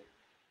was doing.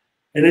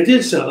 And it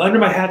did sound, Under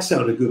My Hat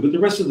sounded good, but the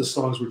rest of the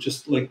songs were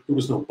just like, there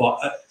was no,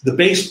 the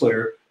bass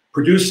player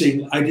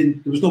producing,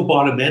 there was no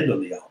bottom end on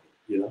the album,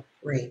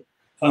 Right.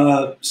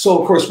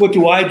 So, of course, what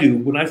do?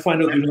 When I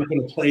find out they're not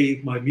going to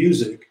play my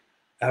music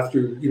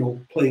after,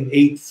 playing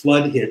 8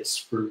 flood hits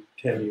for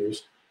 10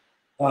 years,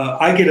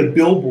 I get a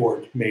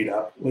billboard made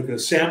up, like a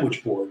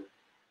sandwich board,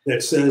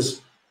 that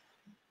says,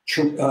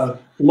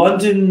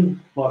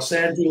 London, Los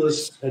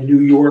Angeles, and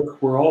New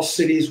York were all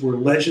cities where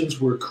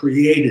legends were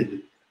created,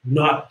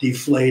 not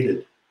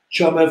deflated.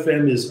 Chum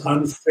FM is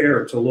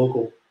unfair to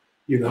local,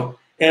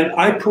 And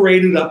I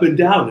paraded up and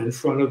down in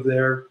front of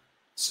their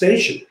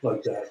station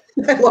like that.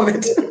 I love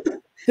it.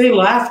 They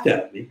laughed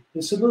at me. They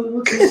said, well,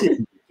 let's see if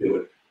you do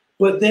it.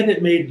 But then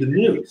it made the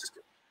news.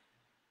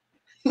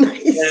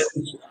 Nice.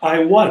 And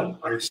I won.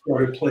 I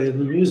started playing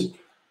the music.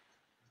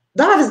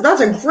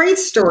 That's a great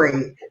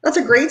story. That's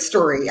a great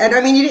story. And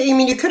I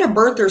mean, you could have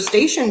burnt their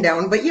station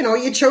down, but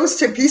you chose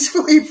to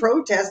peacefully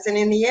protest, and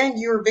in the end,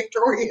 you were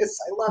victorious.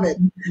 I love it.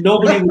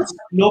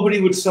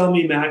 Nobody would sell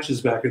me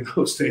matches back in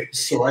those days,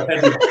 so I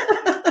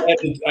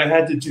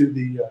had to do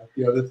the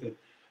other thing.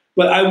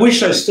 But I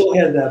wish I still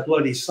had that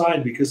bloody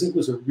sign, because it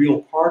was a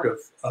real part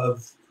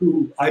of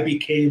who I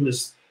became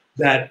as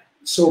that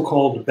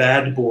so-called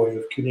bad boy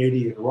of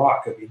Canadian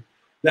rock. I mean,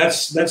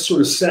 that's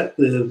sort of set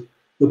the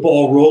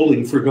ball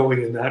rolling for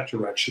going in that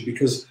direction,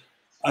 because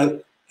I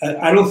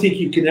don't think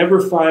you can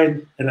ever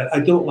find, and I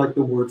don't like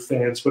the word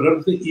fans, but I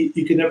don't think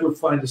you can ever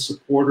find a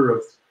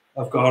supporter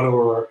of GODDO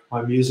or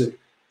my music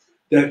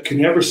that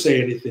can ever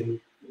say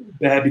anything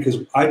bad, because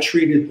I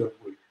treated them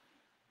with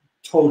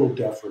total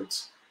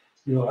deference.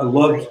 I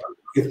loved,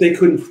 if they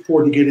couldn't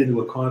afford to get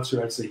into a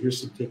concert, I'd say, here's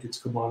some tickets,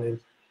 come on in.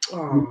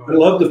 I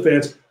love the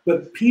fans,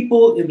 but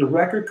people in the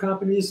record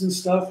companies and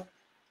stuff,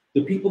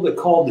 the people that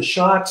called the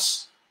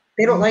shots,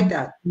 they don't like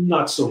that.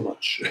 Not so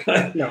much.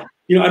 No.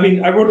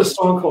 I wrote a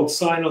song called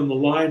Sign on the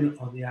Line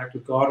on the Act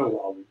of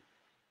GODDO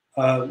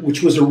album,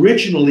 which was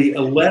originally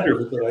a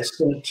letter that I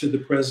sent to the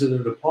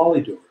president of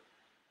Polydor.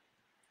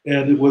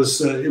 And it was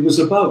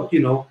about,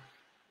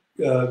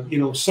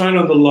 sign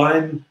on the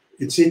line,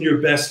 it's in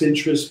your best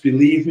interest,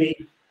 believe me.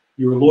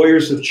 Your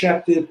lawyers have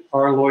checked it.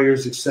 Our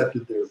lawyers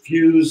accepted their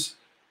views.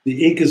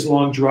 The ink is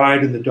long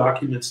dried and the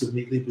documents have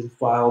neatly been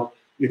filed.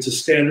 It's a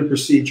standard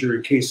procedure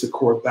in case a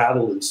court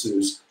battle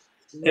ensues.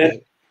 Right.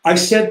 And I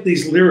sent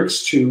these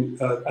lyrics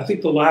to, I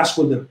think the last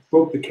one that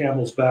broke the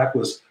camel's back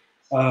was,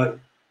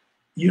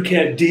 you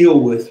can't deal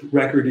with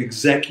record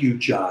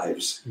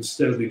executives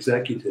instead of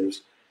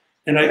executives.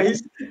 And I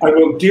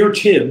wrote, Dear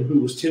Tim, who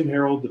was Tim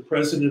Harold, the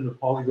president of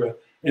Polygraph,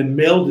 and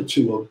mailed it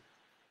to him.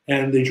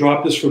 And they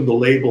dropped us from the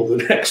label the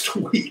next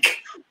week.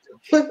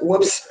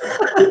 Whoops.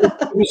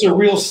 It was a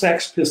real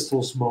Sex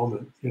Pistols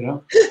moment,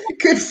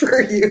 Good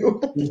for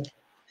you.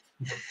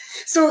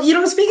 So,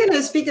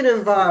 speaking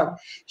of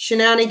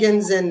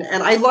shenanigans, and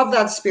I love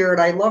that spirit.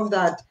 I love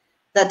that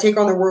that take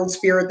on the world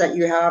spirit that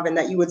you have, and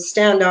that you would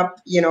stand up,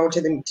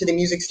 to the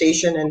music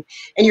station.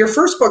 And your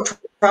first book,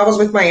 Travels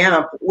with My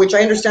Amp, which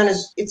I understand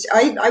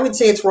I would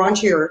say it's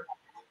raunchier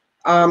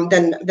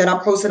than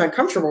Up Close and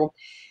Uncomfortable.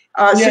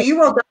 So Yeah, you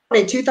wrote that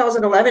in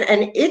 2011,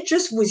 and it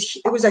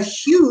was a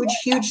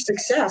huge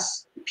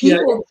success. yeah,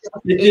 People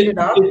it ate did, it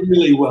up. it did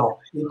really well.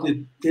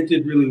 It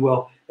did really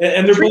well,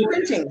 and they're Three both.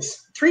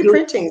 printings, three they're-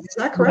 printings. Is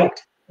that yeah,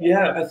 correct?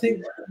 yeah, I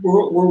think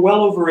we're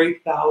well over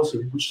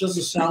 8,000, which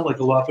doesn't sound like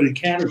a lot, but in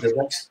Canada,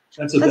 that's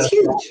a That's best.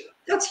 huge.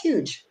 That's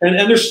huge.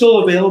 And they're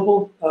still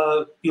available.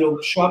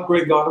 Shop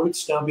Greg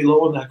Godovitz down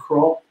below in that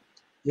crawl.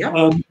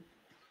 Yep.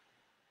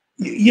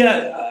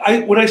 Yeah,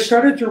 when I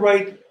started to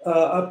write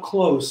Up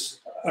Close,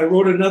 I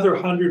wrote another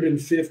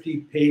 150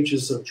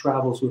 pages of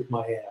Travels with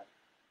My Aunt.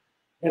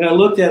 And I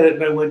looked at it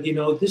and I went,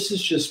 this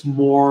is just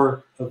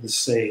more of the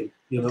same.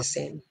 The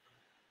same.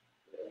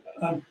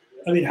 I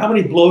mean, how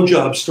many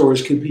blowjob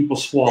stories can people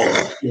swallow?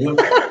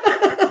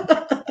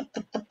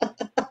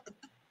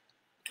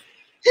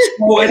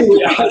 So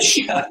anyway, I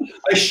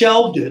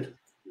shelved it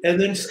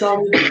and then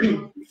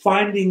started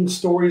finding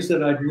stories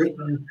that I'd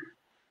written.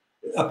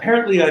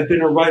 Apparently, I'd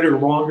been a writer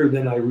longer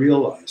than I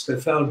realized. I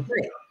found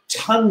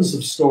tons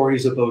of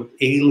stories about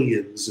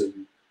aliens and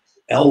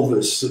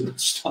Elvis and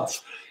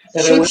stuff.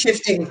 And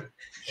Shape-shifting.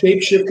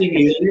 Shape-shifting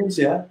aliens,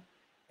 yeah.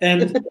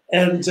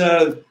 And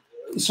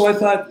so I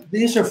thought,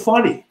 these are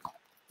funny.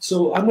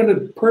 So I'm going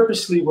to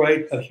purposely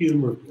write a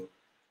humor book.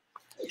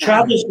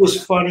 Travels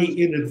was funny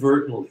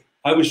inadvertently.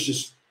 I was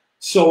just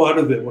so out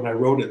of it when I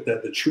wrote it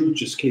that the truth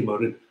just came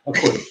out. And of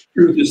course,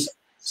 truth is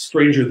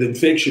stranger than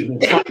fiction.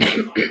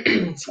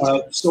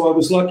 So I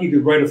was lucky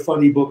to write a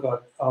funny book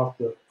off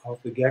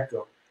the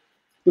get-go.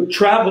 But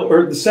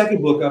the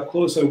second book, Up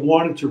Close, I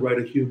wanted to write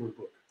a humor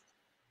book.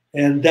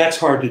 And that's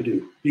hard to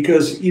do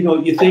because,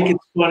 you think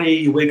it's funny,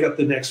 you wake up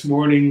the next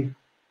morning,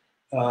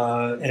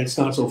 and it's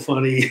not so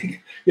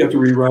funny. You have to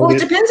rewrite it. Well, it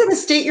depends on the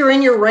state you're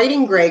in your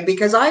writing, Greg,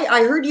 because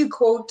I heard you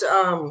quote,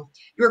 you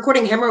were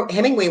quoting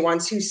Hemingway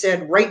once, who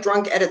said, write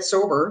drunk, edit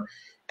sober.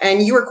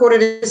 And you were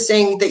quoted as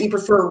saying that you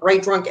prefer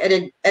write drunk,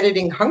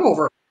 editing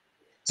hungover.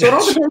 So it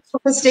all depends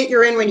on the state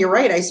you're in when you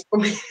write, I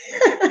suppose.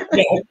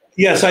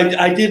 Yes,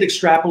 I did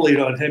extrapolate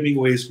on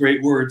Hemingway's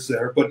great words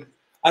there, but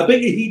I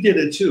bet you he did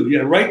it too. Yeah,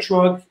 write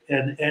drunk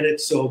and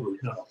edit sober.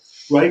 No,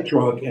 write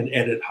drunk and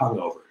edit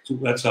hungover. So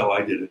that's how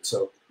I did it.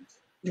 So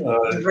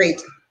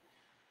great.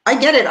 I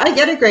get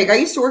it, Greg. I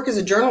used to work as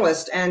a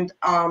journalist, and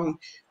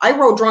I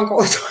wrote drunk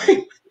all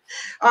the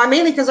time,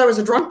 mainly because I was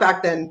a drunk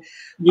back then.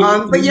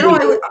 I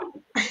would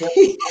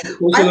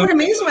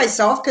amaze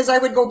myself because I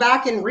would go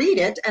back and read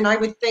it, and I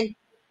would think,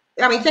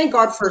 thank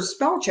God for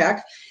spell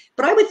check,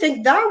 but I would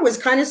think that was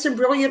kind of some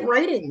brilliant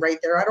writing right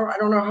there. I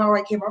don't know how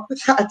I came up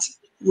with that.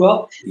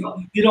 Well,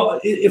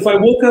 if I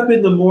woke up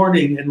in the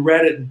morning and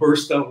read it and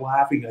burst out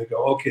laughing, I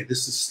go, okay,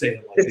 this is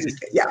staying like this.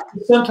 Yeah.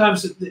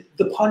 Sometimes the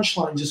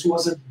punchline just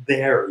wasn't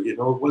there, it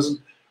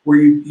wasn't where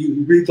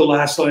you read the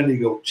last line and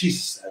you go,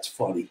 Jesus, that's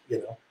funny,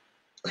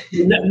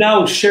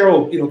 Now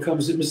Cheryl,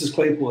 comes in, Mrs.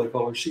 Claypool, I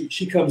call her.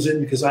 She comes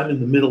in because I'm in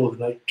the middle of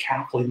the night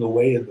cackling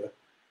away in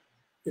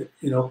the,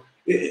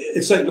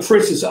 it's like, for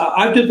instance,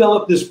 I've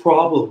developed this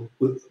problem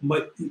with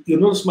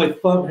you'll notice my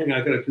thumb, hang on,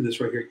 I gotta do this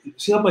right here.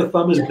 See how my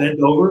thumb is bent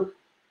over?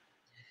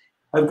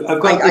 I've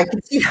got I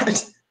can see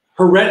that.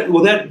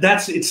 Well,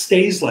 it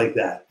stays like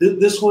that.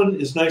 This one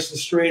is nice and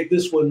straight.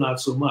 This one,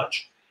 not so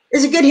much.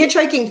 It's a good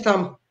hitchhiking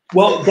thumb.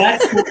 Well,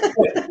 that's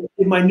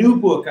in my new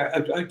book.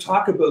 I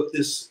talk about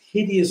this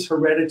hideous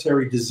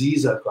hereditary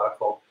disease I've got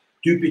called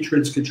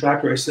Dupuytren's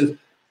contracture. I said,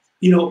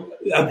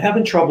 I'm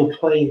having trouble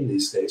playing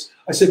these days.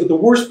 I said, but the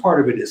worst part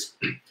of it is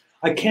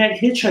I can't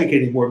hitchhike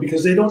anymore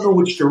because they don't know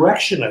which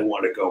direction I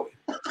want to go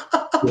in.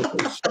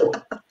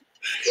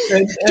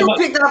 Don't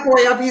pick that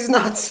boy up. He's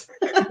nuts.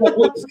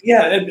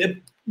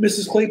 And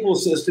Mrs. Claypool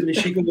says to me,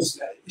 she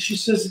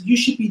says, you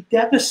should be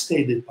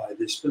devastated by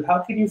this, but how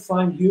can you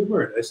find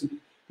humor in it? I said,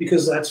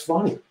 because that's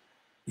funny.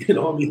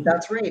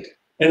 That's right.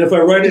 And if I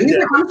write it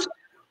down.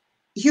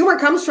 Humor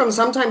comes from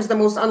sometimes the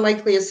most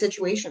unlikeliest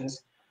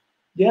situations.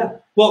 Yeah.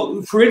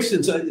 Well, for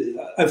instance,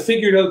 I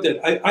figured out that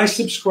I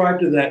subscribe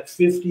to that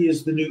 50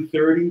 is the new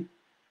 30.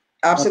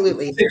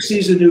 Absolutely. 60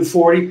 is the new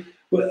 40.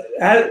 But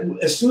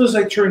as soon as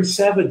I turned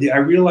 70, I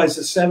realized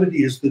that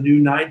 70 is the new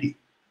 90.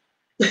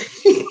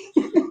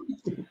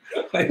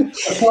 Greg,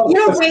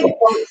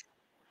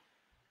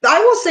 I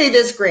will say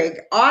this, Greg.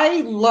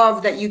 I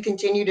love that you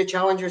continue to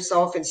challenge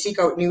yourself and seek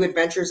out new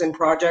adventures and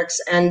projects.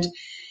 And,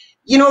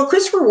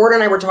 Christopher Ward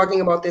and I were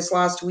talking about this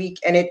last week,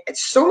 and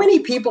so many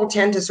people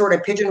tend to sort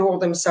of pigeonhole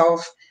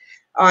themselves.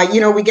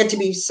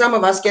 Some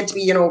of us get to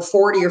be,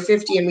 40 or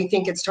 50, and we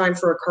think it's time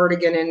for a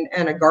cardigan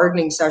and a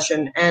gardening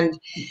session. And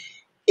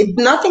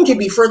nothing could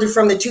be further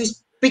from the truth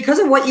because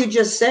of what you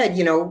just said.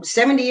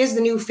 70 is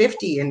the new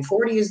 50 and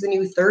 40 is the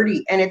new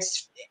 30.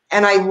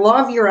 And I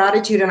love your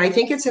attitude, and I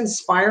think it's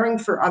inspiring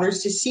for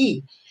others to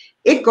see.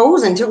 It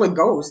goes until it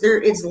goes.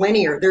 It's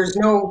linear. There's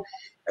no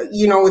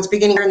you know, it's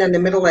beginning and then the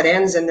middle it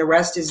ends, and the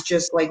rest is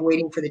just like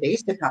waiting for the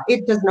days to come.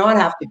 It does not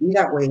have to be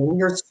that way, and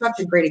you're such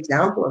a great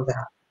example of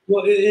that.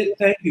 Well,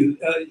 thank you.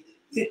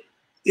 It,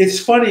 it's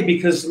funny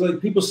because like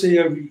people say,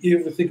 you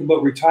ever think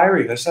about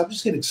retiring? I said, I'm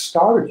just getting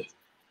started.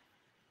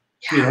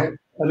 You Yeah, know,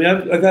 I mean,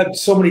 I've got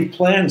so many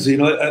plans. You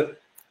know,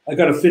 I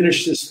got to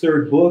finish this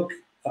third book.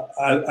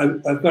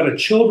 I've got a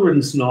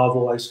children's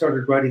novel I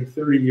started writing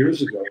 30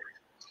 years ago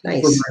for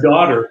nice. my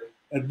daughter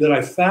that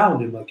I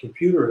found in my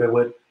computer, and I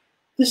went,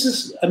 "This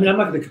is." I mean, I'm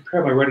not going to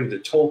compare my writing to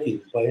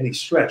Tolkien by any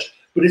stretch,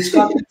 but it's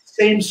got the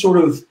same sort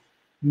of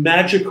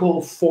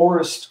magical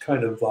forest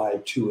kind of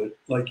vibe to it,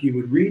 like you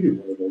would read in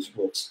one of those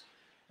books.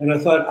 And I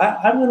thought,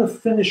 I'm going to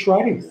finish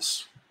writing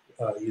this.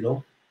 You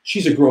know,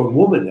 she's a grown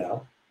woman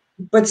now.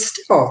 But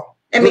still,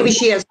 and maybe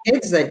she has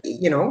kids that,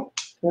 you know.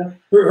 Yeah.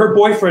 Her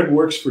boyfriend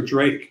works for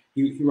Drake.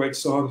 He writes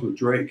songs with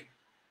Drake.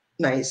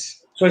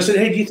 Nice. So I said,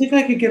 hey, do you think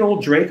I could get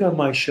old Drake on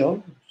my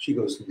show? She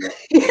goes, no.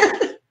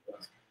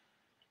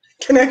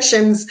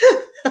 Connections.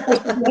 Hey,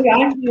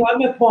 I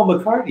met Paul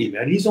McCartney,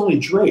 man. He's only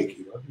Drake.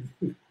 You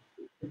know?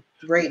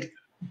 Great.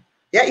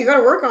 Yeah, you got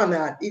to work on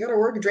that. You got to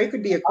work. Drake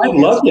would be a cool I'd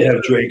love to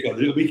have Drake on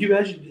there. Can you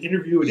imagine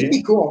interviewing him? He'd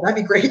be cool. That'd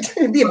be great.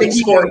 It'd be a big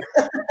score.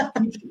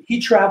 He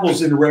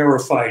travels in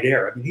rarefied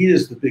air. I mean, he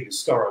is the biggest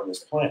star on this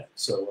planet.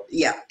 So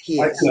Yeah,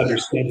 he I is. can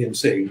understand him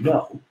saying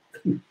no.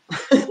 You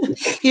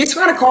just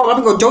got to call up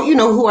and go, don't you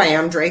know who I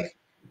am, Drake?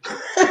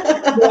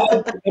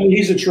 Well, I mean,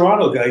 he's a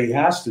Toronto guy. He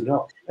has to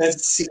know. And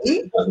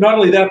See? not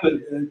only that, but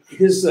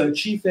his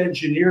chief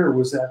engineer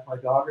was at my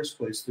daughter's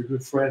place. They're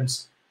good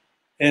friends.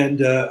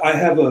 And I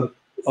have a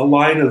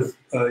line of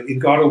in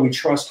GODDO We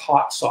Trust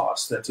hot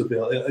sauce that's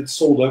available. It's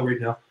sold out right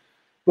now.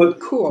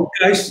 But Cool.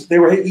 the guys, they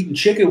were eating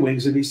chicken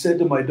wings, and he said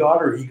to my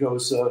daughter, he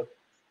goes,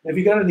 have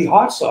you got any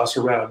hot sauce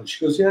around? And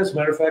she goes, yeah, as a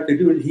matter of fact, I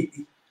do. And he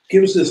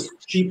gives this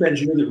chief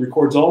engineer that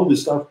records all of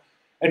his stuff,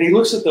 and he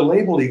looks at the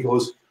label, he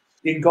goes,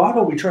 in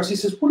GODDO We Trust. He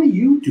says, what are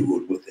you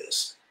doing with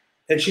this?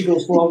 And she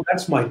goes, well,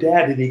 that's my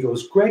dad. And he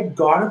goes, Greg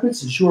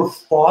Godovitz is your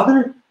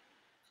father?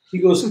 He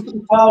goes,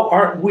 wow,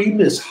 aren't we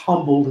Miss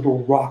Humble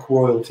Little Rock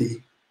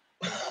Royalty?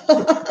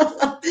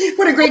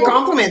 What a great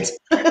compliment.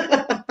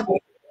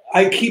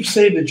 I keep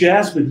saying to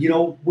Jasmine, you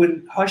know,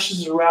 when Hush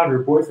is around, her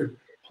boyfriend,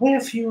 play a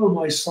few of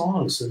my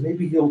songs and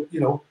maybe he'll, you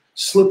know,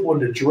 slip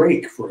one to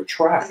Drake for a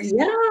track.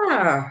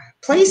 Yeah.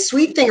 Play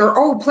Sweet Thing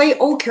or play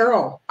Oh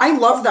Carol. I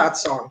love that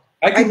song.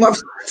 I love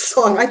that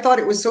song. I thought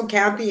it was so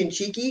campy and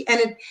cheeky.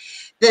 And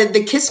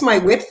the Kiss My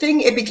Whip thing,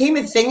 it became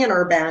a thing in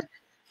our band.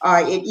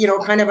 You know,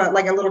 kind of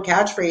like a little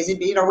catchphrase. It'd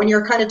be, you know, when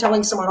you're kind of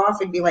telling someone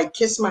off, it'd be like,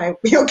 kiss my,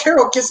 you know,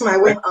 Carol, kiss my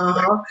whip.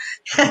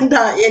 And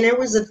it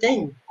was a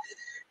thing.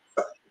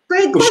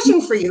 Greg,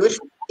 question for you.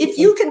 If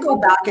you could go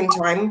back in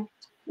time,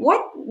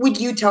 what would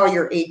you tell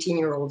your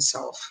 18-year-old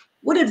self?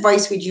 What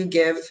advice would you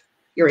give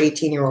your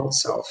 18-year-old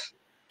self?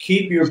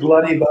 Keep your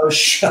bloody mouth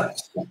shut.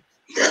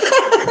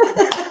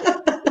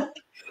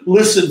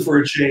 Listen for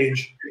a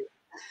change.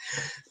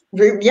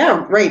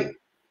 Yeah, right.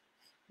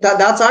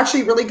 That's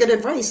actually really good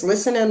advice.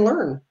 Listen and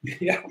learn.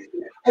 Yeah.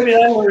 I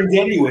mean, I learned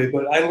anyway,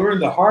 but I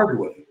learned the hard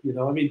way. You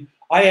know, I mean,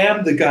 I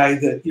am the guy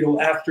that, you know,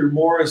 after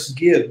Morris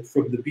Gibb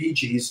from the Bee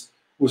Gees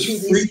was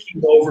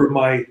freaking over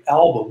my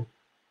album,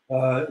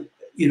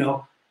 you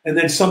know, and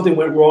then something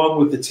went wrong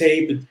with the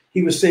tape. And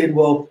he was saying,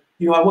 well,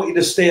 you know, I want you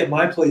to stay at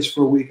my place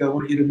for a week. I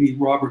want you to meet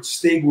Robert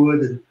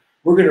Stigwood, and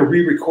we're going to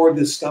re-record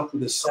this stuff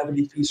with a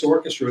 70-piece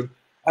orchestra.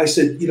 I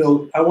said, you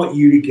know, I want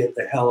you to get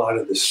the hell out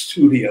of the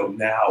studio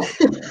now.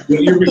 You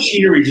know, your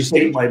machinery just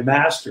ain't my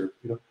master.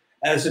 You know,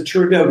 as it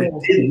turned out, it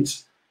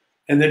didn't.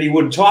 And then he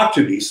wouldn't talk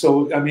to me.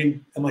 So, I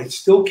mean, am I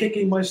still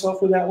kicking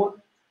myself with that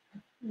one?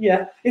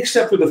 Yeah,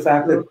 except for the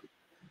fact that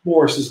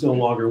Morris is no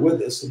longer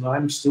with us, and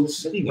I'm still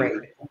sitting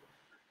here.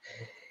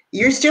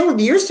 You're still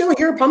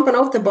here pumping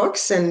out the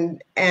books,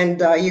 and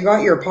you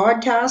got your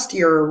podcast,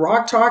 your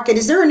Rock Talk. And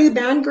is there a new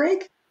band,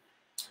 Greg?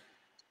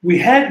 We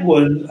had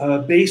one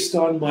based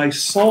on my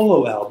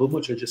solo album,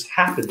 which I just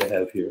happen to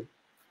have here,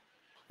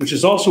 which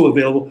is also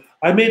available.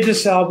 I made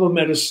this album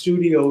at a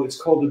studio. It's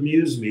called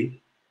Amuse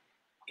Me.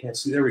 Can't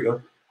see. There we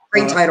go.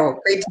 Great title.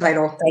 Great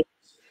title.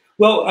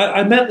 Well,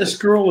 I met this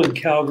girl in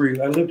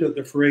Calgary. I lived out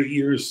there for 8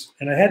 years,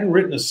 and I hadn't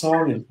written a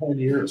song in 10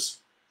 years.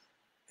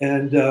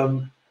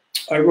 And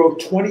I wrote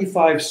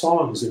 25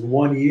 songs in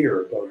 1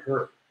 year about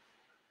her.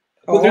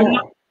 But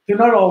they're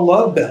not all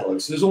love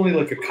ballads. There's only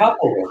like a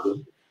couple of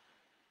them.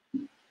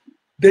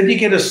 Then you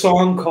get a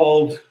song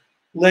called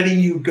Letting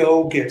You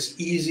Go Gets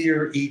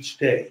Easier Each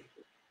Day.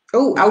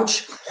 Oh,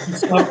 ouch.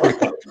 It's not like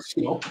that,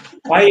 you know.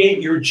 I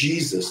Ain't Your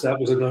Jesus. That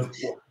was another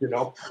one, you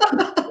know.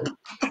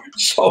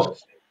 So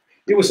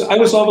I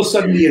was all of a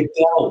sudden the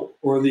Adele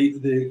or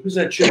the who's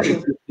that chick?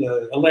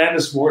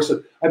 Alanis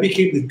Morissette. I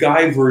became the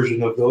guy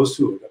version of those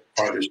two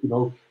artists, you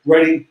know,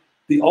 writing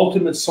the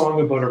ultimate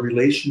song about a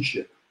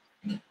relationship.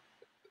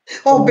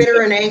 Oh,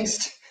 bitter and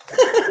angst.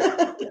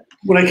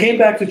 When I came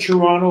back to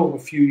Toronto a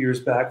few years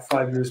back,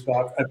 5 years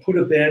back, I put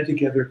a band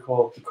together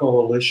called The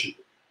Coalition.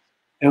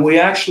 And we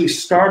actually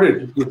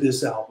started with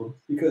this album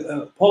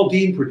because Paul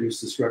Dean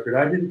produced this record.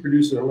 I didn't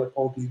produce it. I let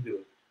Paul Dean do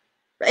it.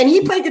 And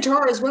he played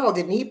guitar as well,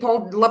 didn't he?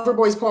 Paul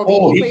Loverboy's Paul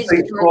Dean. Oh, He he plays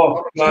played. guitar.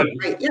 Oh, God.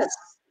 Right? Yes.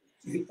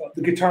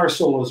 The guitar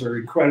solos are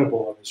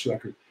incredible on this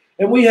record.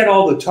 And we had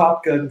all the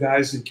Top Gun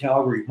guys in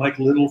Calgary. Mike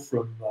Little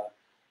from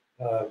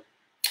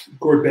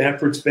Gord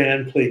Bamford's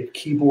band played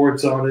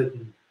keyboards on it.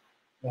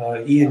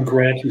 And Ian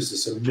Grant, who's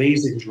this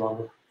amazing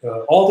drummer.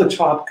 All the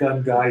Top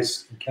Gun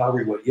guys in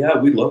Calgary went, yeah,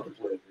 we'd love to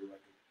play the record.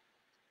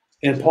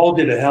 And Paul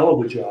did a hell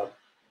of a job.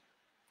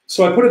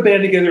 So I put a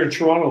band together in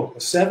Toronto, a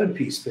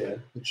 7-piece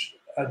band, which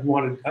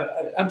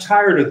I'm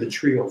tired of the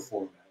trio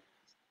format.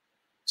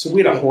 So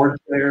we had a horn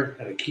player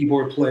and a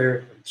keyboard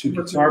player and 2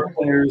 guitar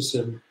players,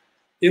 and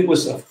it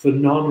was a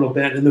phenomenal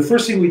band. And the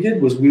first thing we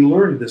did was we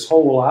learned this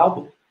whole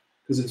album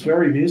because it's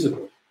very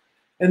musical.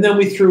 And then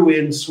we threw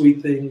in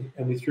Sweet Thing,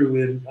 and we threw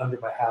in Under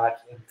My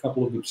Hat and a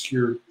couple of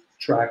obscure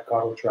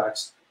GODDO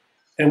tracks.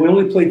 And we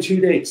only played 2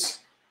 dates.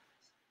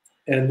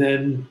 And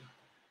then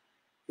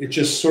it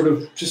just sort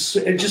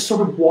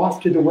of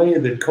wafted away,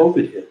 and then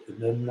COVID hit, and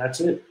then that's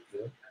it.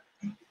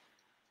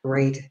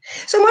 Great.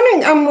 So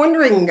I'm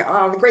wondering,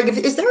 Greg,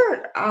 is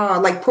there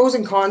like pros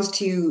and cons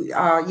to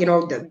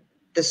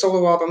the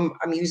solo album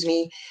Amuse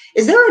Me?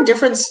 Is there a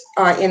difference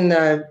in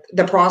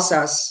the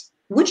process?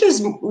 Which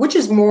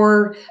is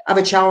more of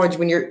a challenge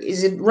when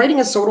is it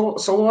writing a solo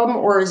album,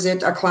 or is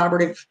it a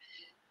collaborative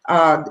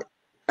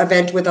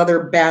event with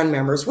other band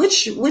members?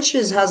 Which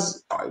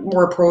has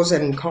more pros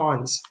and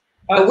cons?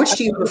 Or which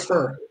do you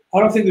prefer? I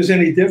don't think there's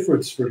any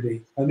difference for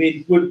me. I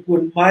mean,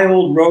 when my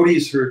old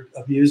roadies heard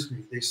Amuse Me,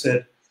 they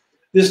said,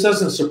 this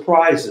doesn't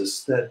surprise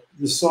us that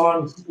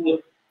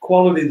the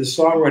quality of the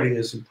songwriting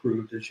has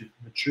improved as you've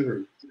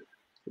matured.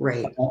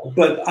 Right.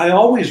 But I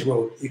always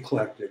wrote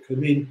eclectic. I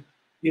mean,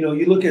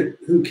 you look at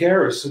Who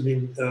Cares? I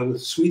mean,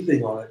 with Sweet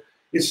Thing on it,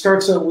 it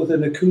starts out with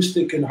an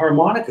acoustic and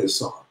harmonica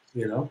song,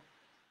 and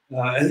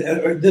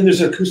then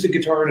there's an acoustic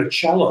guitar and a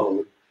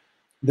cello.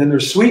 Then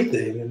there's Sweet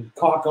Thing and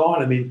Cock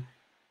On. I mean,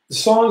 the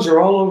songs are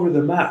all over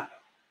the map.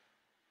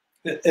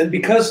 And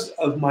because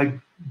of my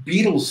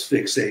Beatles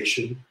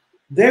fixation,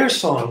 their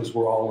songs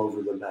were all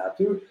over the map.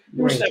 There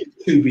were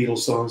 2 Beatles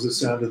songs that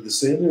sounded the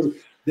same.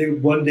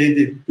 One day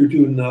they're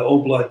doing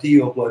Obla Di,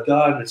 Obla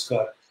Da, and it's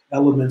got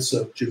elements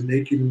of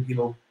Jamaican,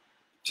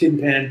 tin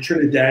pan,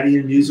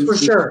 Trinidadian music. For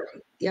sure,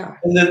 yeah.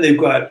 And then they've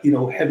got,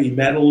 heavy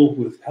metal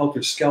with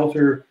Helter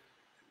Skelter.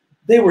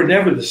 They were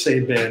never the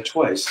same band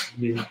twice.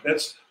 I mean,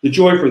 that's the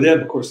joy for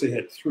them. Of course, they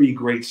had 3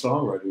 great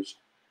songwriters.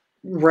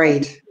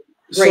 Right,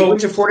 so,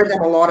 which afforded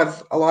them a lot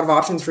of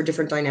options for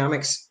different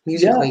dynamics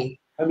musically.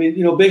 Yeah. I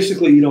mean,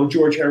 basically,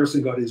 George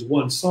Harrison got his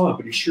 1 song,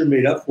 but he sure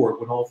made up for it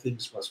when All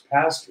Things Must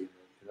Pass came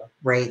in.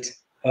 Right.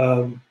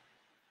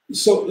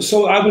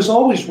 So I was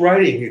always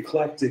writing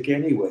eclectic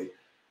anyway.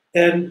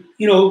 And,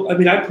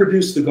 I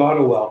produced the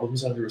GODDO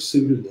albums under a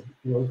pseudonym.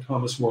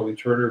 Thomas Morley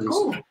Turner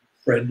was a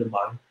friend of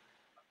mine.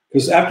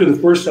 Because after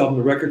the first album,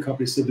 the record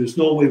company said, there's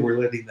no way we're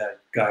letting that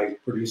guy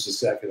produce a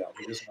second album.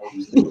 He doesn't know what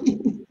he's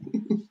doing.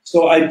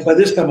 So by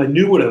this time, I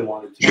knew what I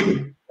wanted to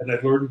do, and I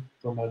learned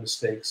from my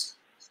mistakes.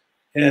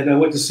 And I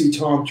went to see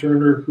Tom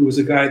Turner, who was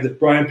a guy that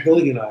Brian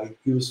Pilling and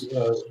he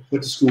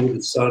went to school with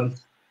his son,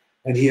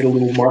 and he had a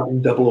little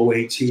Martin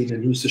 0018,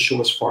 and he used to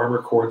show us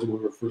farmer chords when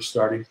we were first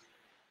starting.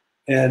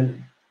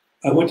 And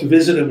I went to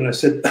visit him, and I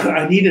said,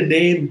 I need a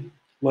name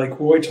like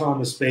Roy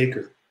Thomas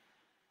Baker.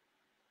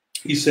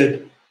 He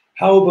said,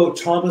 how about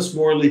Thomas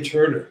Morley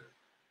Turner?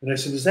 And I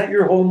said, is that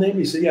your whole name?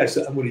 He said, yeah. I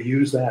said, I'm going to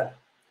use that.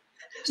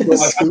 So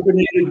I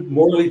hyphenated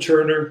Morley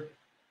Turner.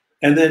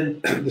 And then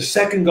the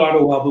second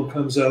GODDO album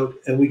comes out,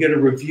 and we get a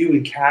review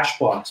in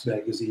Cashbox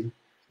magazine.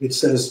 It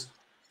says,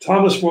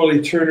 Thomas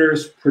Morley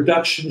Turner's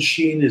production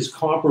sheen is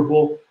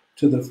comparable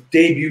to the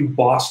debut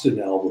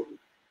Boston album.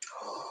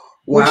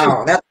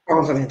 Wow, that's a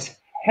compliment.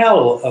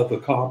 Hell of a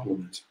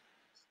compliment.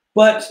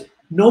 But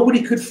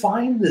nobody could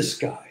find this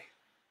guy.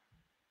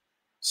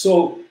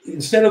 So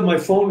instead of my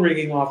phone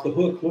ringing off the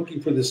hook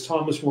looking for this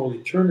Thomas Morley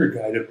Turner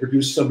guy to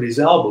produce somebody's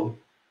album,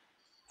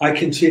 I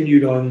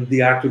continued on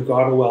the active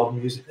GODDO album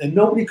music, and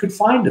nobody could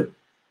find him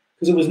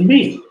because it was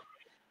me.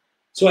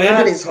 So I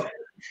ended up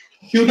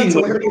shooting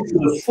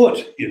the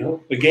foot,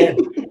 again.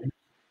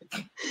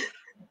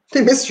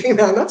 The mystery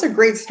man. That's a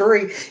great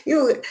story.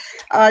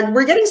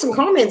 We're getting some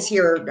comments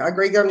here,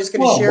 Greg. I'm just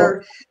going to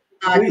share.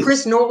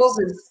 Chris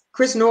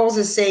Knowles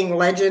is saying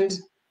legend.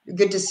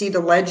 Good to see the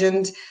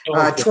legend.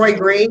 Troy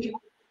Gray,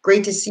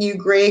 great to see you,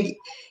 Greg.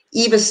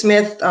 Eva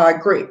Smith,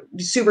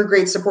 super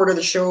great supporter of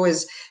the show.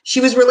 She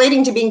was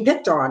relating to being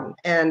picked on,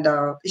 and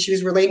she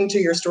was relating to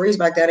your stories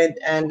back then,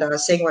 and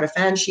saying what a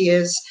fan she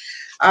is.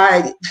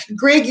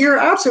 Greg, you're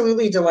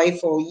absolutely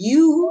delightful.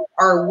 You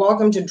are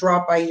welcome to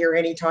drop by here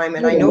anytime.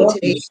 And I know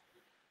today.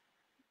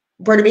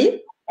 Pardon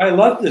me? I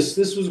love this.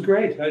 This was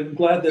great. I'm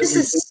glad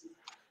that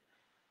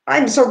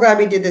I'm so glad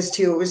we did this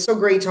too. It was so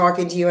great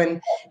talking to you,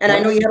 and I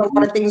know you had a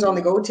lot of things on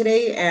the go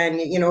today,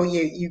 and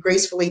you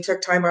gracefully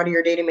took time out of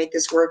your day to make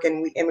this work,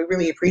 and we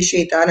really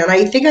appreciate that. And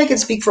I think I can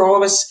speak for all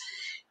of us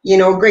You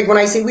know, Greg, when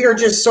I say we are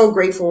just so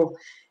grateful,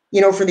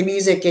 you know, for the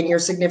music and your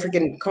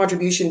significant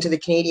contribution to the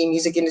Canadian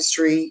music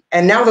industry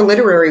and now the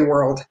literary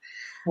world.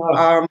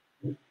 Uh,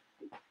 Um,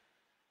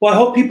 well, I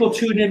hope people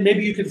tune in.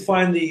 Maybe you can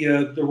find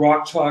the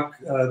Rock Talk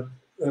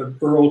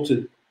Earl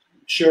to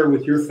share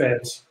with your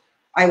fans.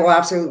 I will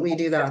absolutely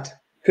do that.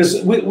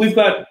 Because we've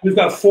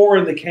got 4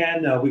 in the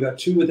can now. We got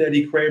 2 with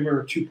Eddie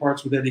Kramer, 2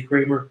 parts with Eddie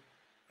Kramer,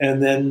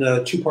 and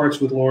then 2 parts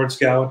with Lawrence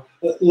Gowan.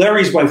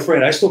 Larry's my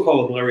friend. I still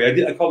call him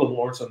Larry. I called him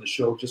Lawrence on the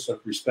show just out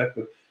of respect,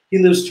 but he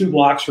lives 2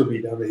 blocks from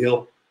me down the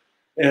hill,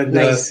 and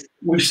Nice.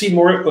 we've seen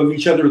more of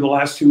each other in the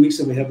last 2 weeks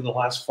than we have in the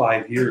last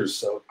 5 years.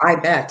 So, I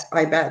bet.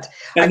 I bet.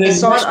 and I then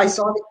saw. next, I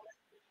saw.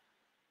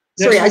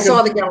 Sorry, next I week,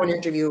 saw the Gowan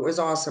interview. It was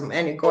awesome.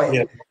 And go yeah,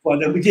 ahead.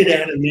 fun. And we did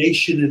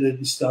animation in it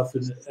and stuff,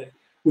 and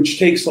which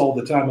takes all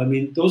the time. I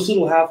mean, those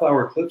little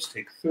half-hour clips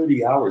take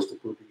 30 hours to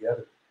put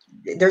together.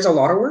 There's a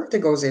lot of work that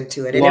goes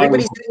into it, A and lot of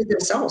everybody's doing it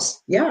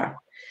themselves. Yeah.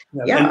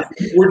 Yeah, and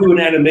Yeah. we're doing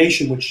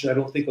animation, which I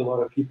don't think a lot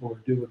of people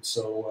are doing.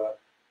 So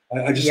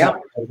I just Yeah.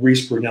 have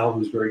Reese Burnell,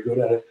 who's very good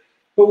at it.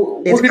 But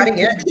It's we're going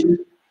cutting edge.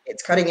 to.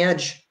 It's cutting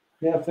edge.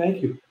 Yeah,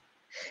 thank you.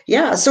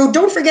 Yeah. So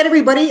don't forget,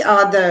 everybody,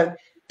 the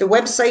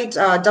website,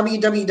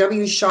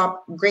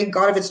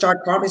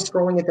 www.shopgreggodovitz.com is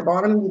scrolling at the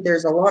bottom.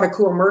 There's a lot of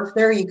cool merch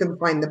there. You can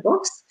find the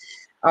books.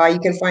 You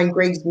can find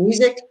Greg's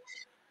music.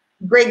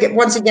 Greg,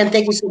 once again,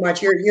 thank you so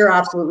much. You're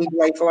absolutely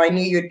delightful. I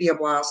knew you'd be a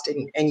blast,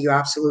 and you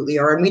absolutely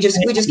are. And we just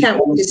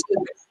can't wait to see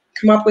what you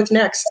come up with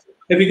next.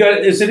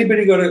 Has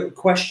anybody got a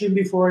question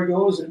before I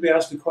go? Has anybody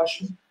asked a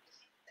question?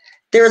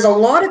 There's a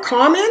lot of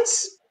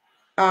comments.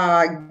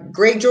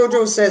 Greg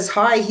Jojo says,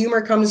 hi,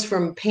 humor comes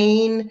from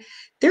pain.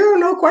 There are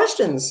no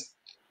questions.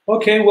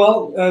 Okay,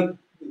 well,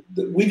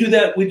 we do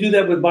that. We do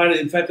that with mine.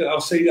 In fact,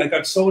 I'll say I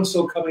got so and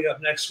so coming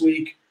up next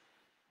week.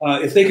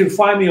 If they can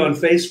find me on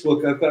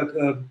Facebook, I've got.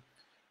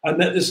 I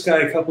met this guy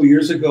a couple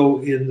years ago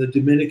in the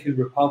Dominican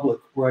Republic,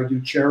 where I do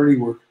charity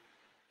work,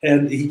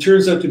 and he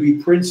turns out to be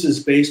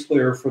Prince's bass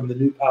player from the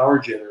New Power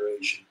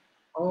generation.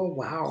 Oh,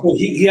 wow. So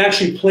he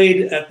actually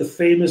played at the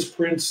famous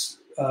Prince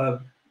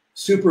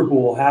Super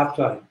Bowl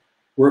halftime,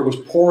 where it was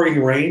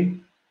pouring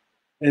rain.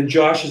 And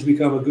Josh has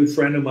become a good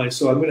friend of mine,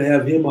 so I'm going to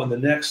have him on the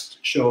next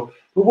show.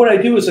 But what I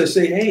do is I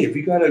say, hey, have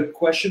you got a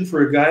question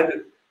for a guy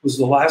that was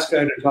the last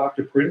guy to talk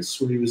to Prince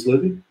when he was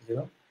living? You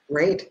know,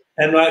 Great.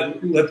 and I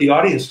let the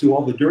audience do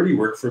all the dirty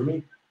work for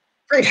me.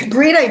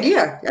 Great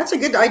idea. That's a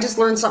good. I just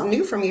learned something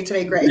new from you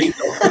today, Greg.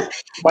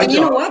 And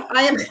you know what?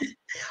 I am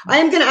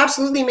going to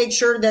absolutely make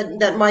sure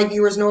that my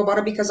viewers know about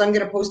it, because I'm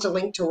going to post a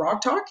link to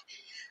Rock Talk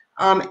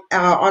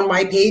on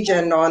my page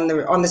and on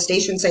the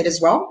station site as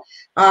well.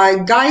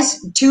 Guys,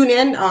 tune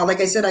in.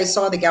 Like I said, I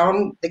saw the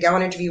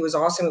Gowan interview was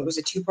awesome. It was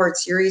a 2-part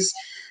series.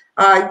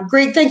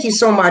 Greg, thank you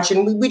so much,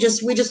 and we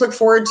just look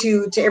forward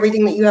to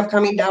everything that you have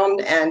coming down,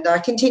 and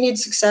continued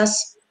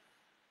success.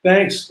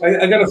 Thanks.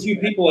 I got a few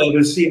people I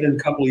haven't seen in a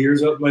couple of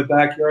years out in my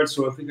backyard,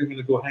 so I think I'm going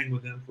to go hang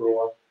with them for a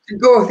while.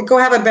 Go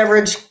have a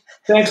beverage.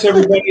 Thanks,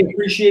 everybody.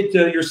 Appreciate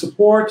your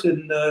support,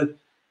 and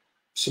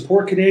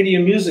support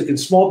Canadian music and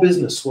small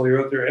business while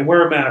you're out there, and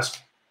wear a mask.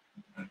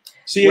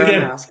 See you Wear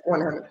again. a mask,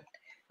 100.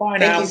 Bye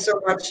now. Thank you so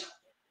much.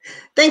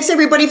 Thanks,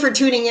 everybody, for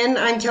tuning in.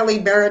 I'm Kelly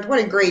Barrett. What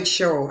a great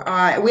show.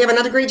 We have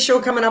another great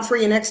show coming up for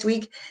you next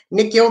week.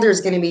 Nick Gilder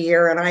is going to be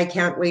here, and I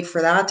can't wait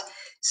for that.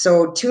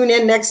 So tune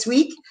in next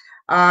week.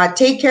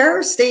 Take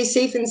care, stay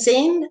safe and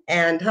sane,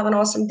 and have an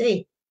awesome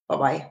day.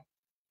 Bye-bye.